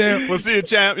right, champ. We'll see you,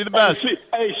 champ. You're the best.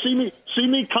 See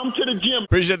me. Come to the gym.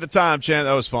 Appreciate the time, champ.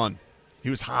 That was fun. He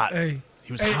was hot. He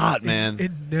was hot, man.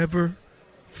 It never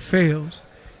fails.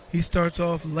 He starts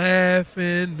off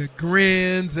laughing, the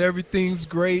grins, everything's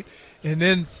great, and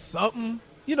then something,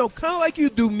 kind of like you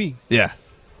do me. Yeah.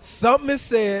 Something is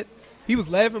said. He was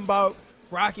laughing about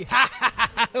Rocky.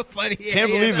 Funny. Can't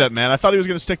believe that, man. I thought he was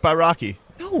going to stick by Rocky.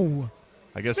 No.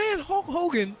 I guess. Man, Hulk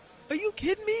Hogan. Are you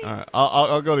kidding me? All right,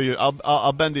 I'll go to you.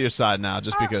 I'll bend to your side now,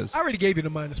 just because. I already gave you the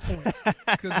minus point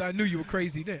because I knew you were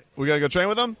crazy then. We gotta go train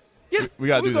with him. Yeah, we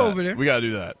gotta do that. Over there. We gotta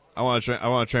do that. I want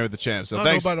to train with the champ. So I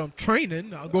thanks. don't know about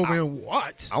training. I'll go over there and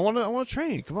watch. I want to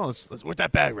train. Come on, let's work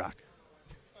that bag rock.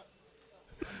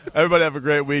 Everybody have a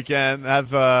great weekend.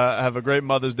 Have a great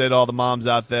Mother's Day to all the moms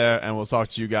out there, and we'll talk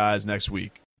to you guys next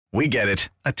week. We get it.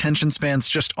 Attention spans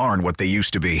just aren't what they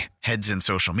used to be. Heads in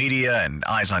social media and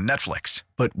eyes on Netflix.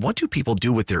 But what do people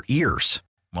do with their ears?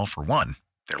 Well, for one,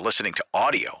 they're listening to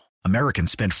audio. Americans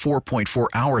spend 4.4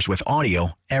 hours with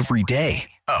audio every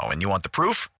day. Oh, and you want the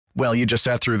proof? Well, you just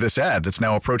sat through this ad that's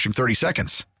now approaching 30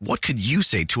 seconds. What could you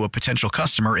say to a potential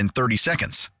customer in 30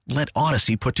 seconds? Let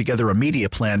Odyssey put together a media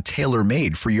plan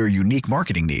tailor-made for your unique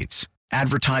marketing needs.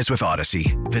 Advertise with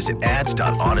Odyssey. Visit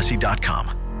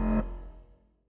ads.odyssey.com.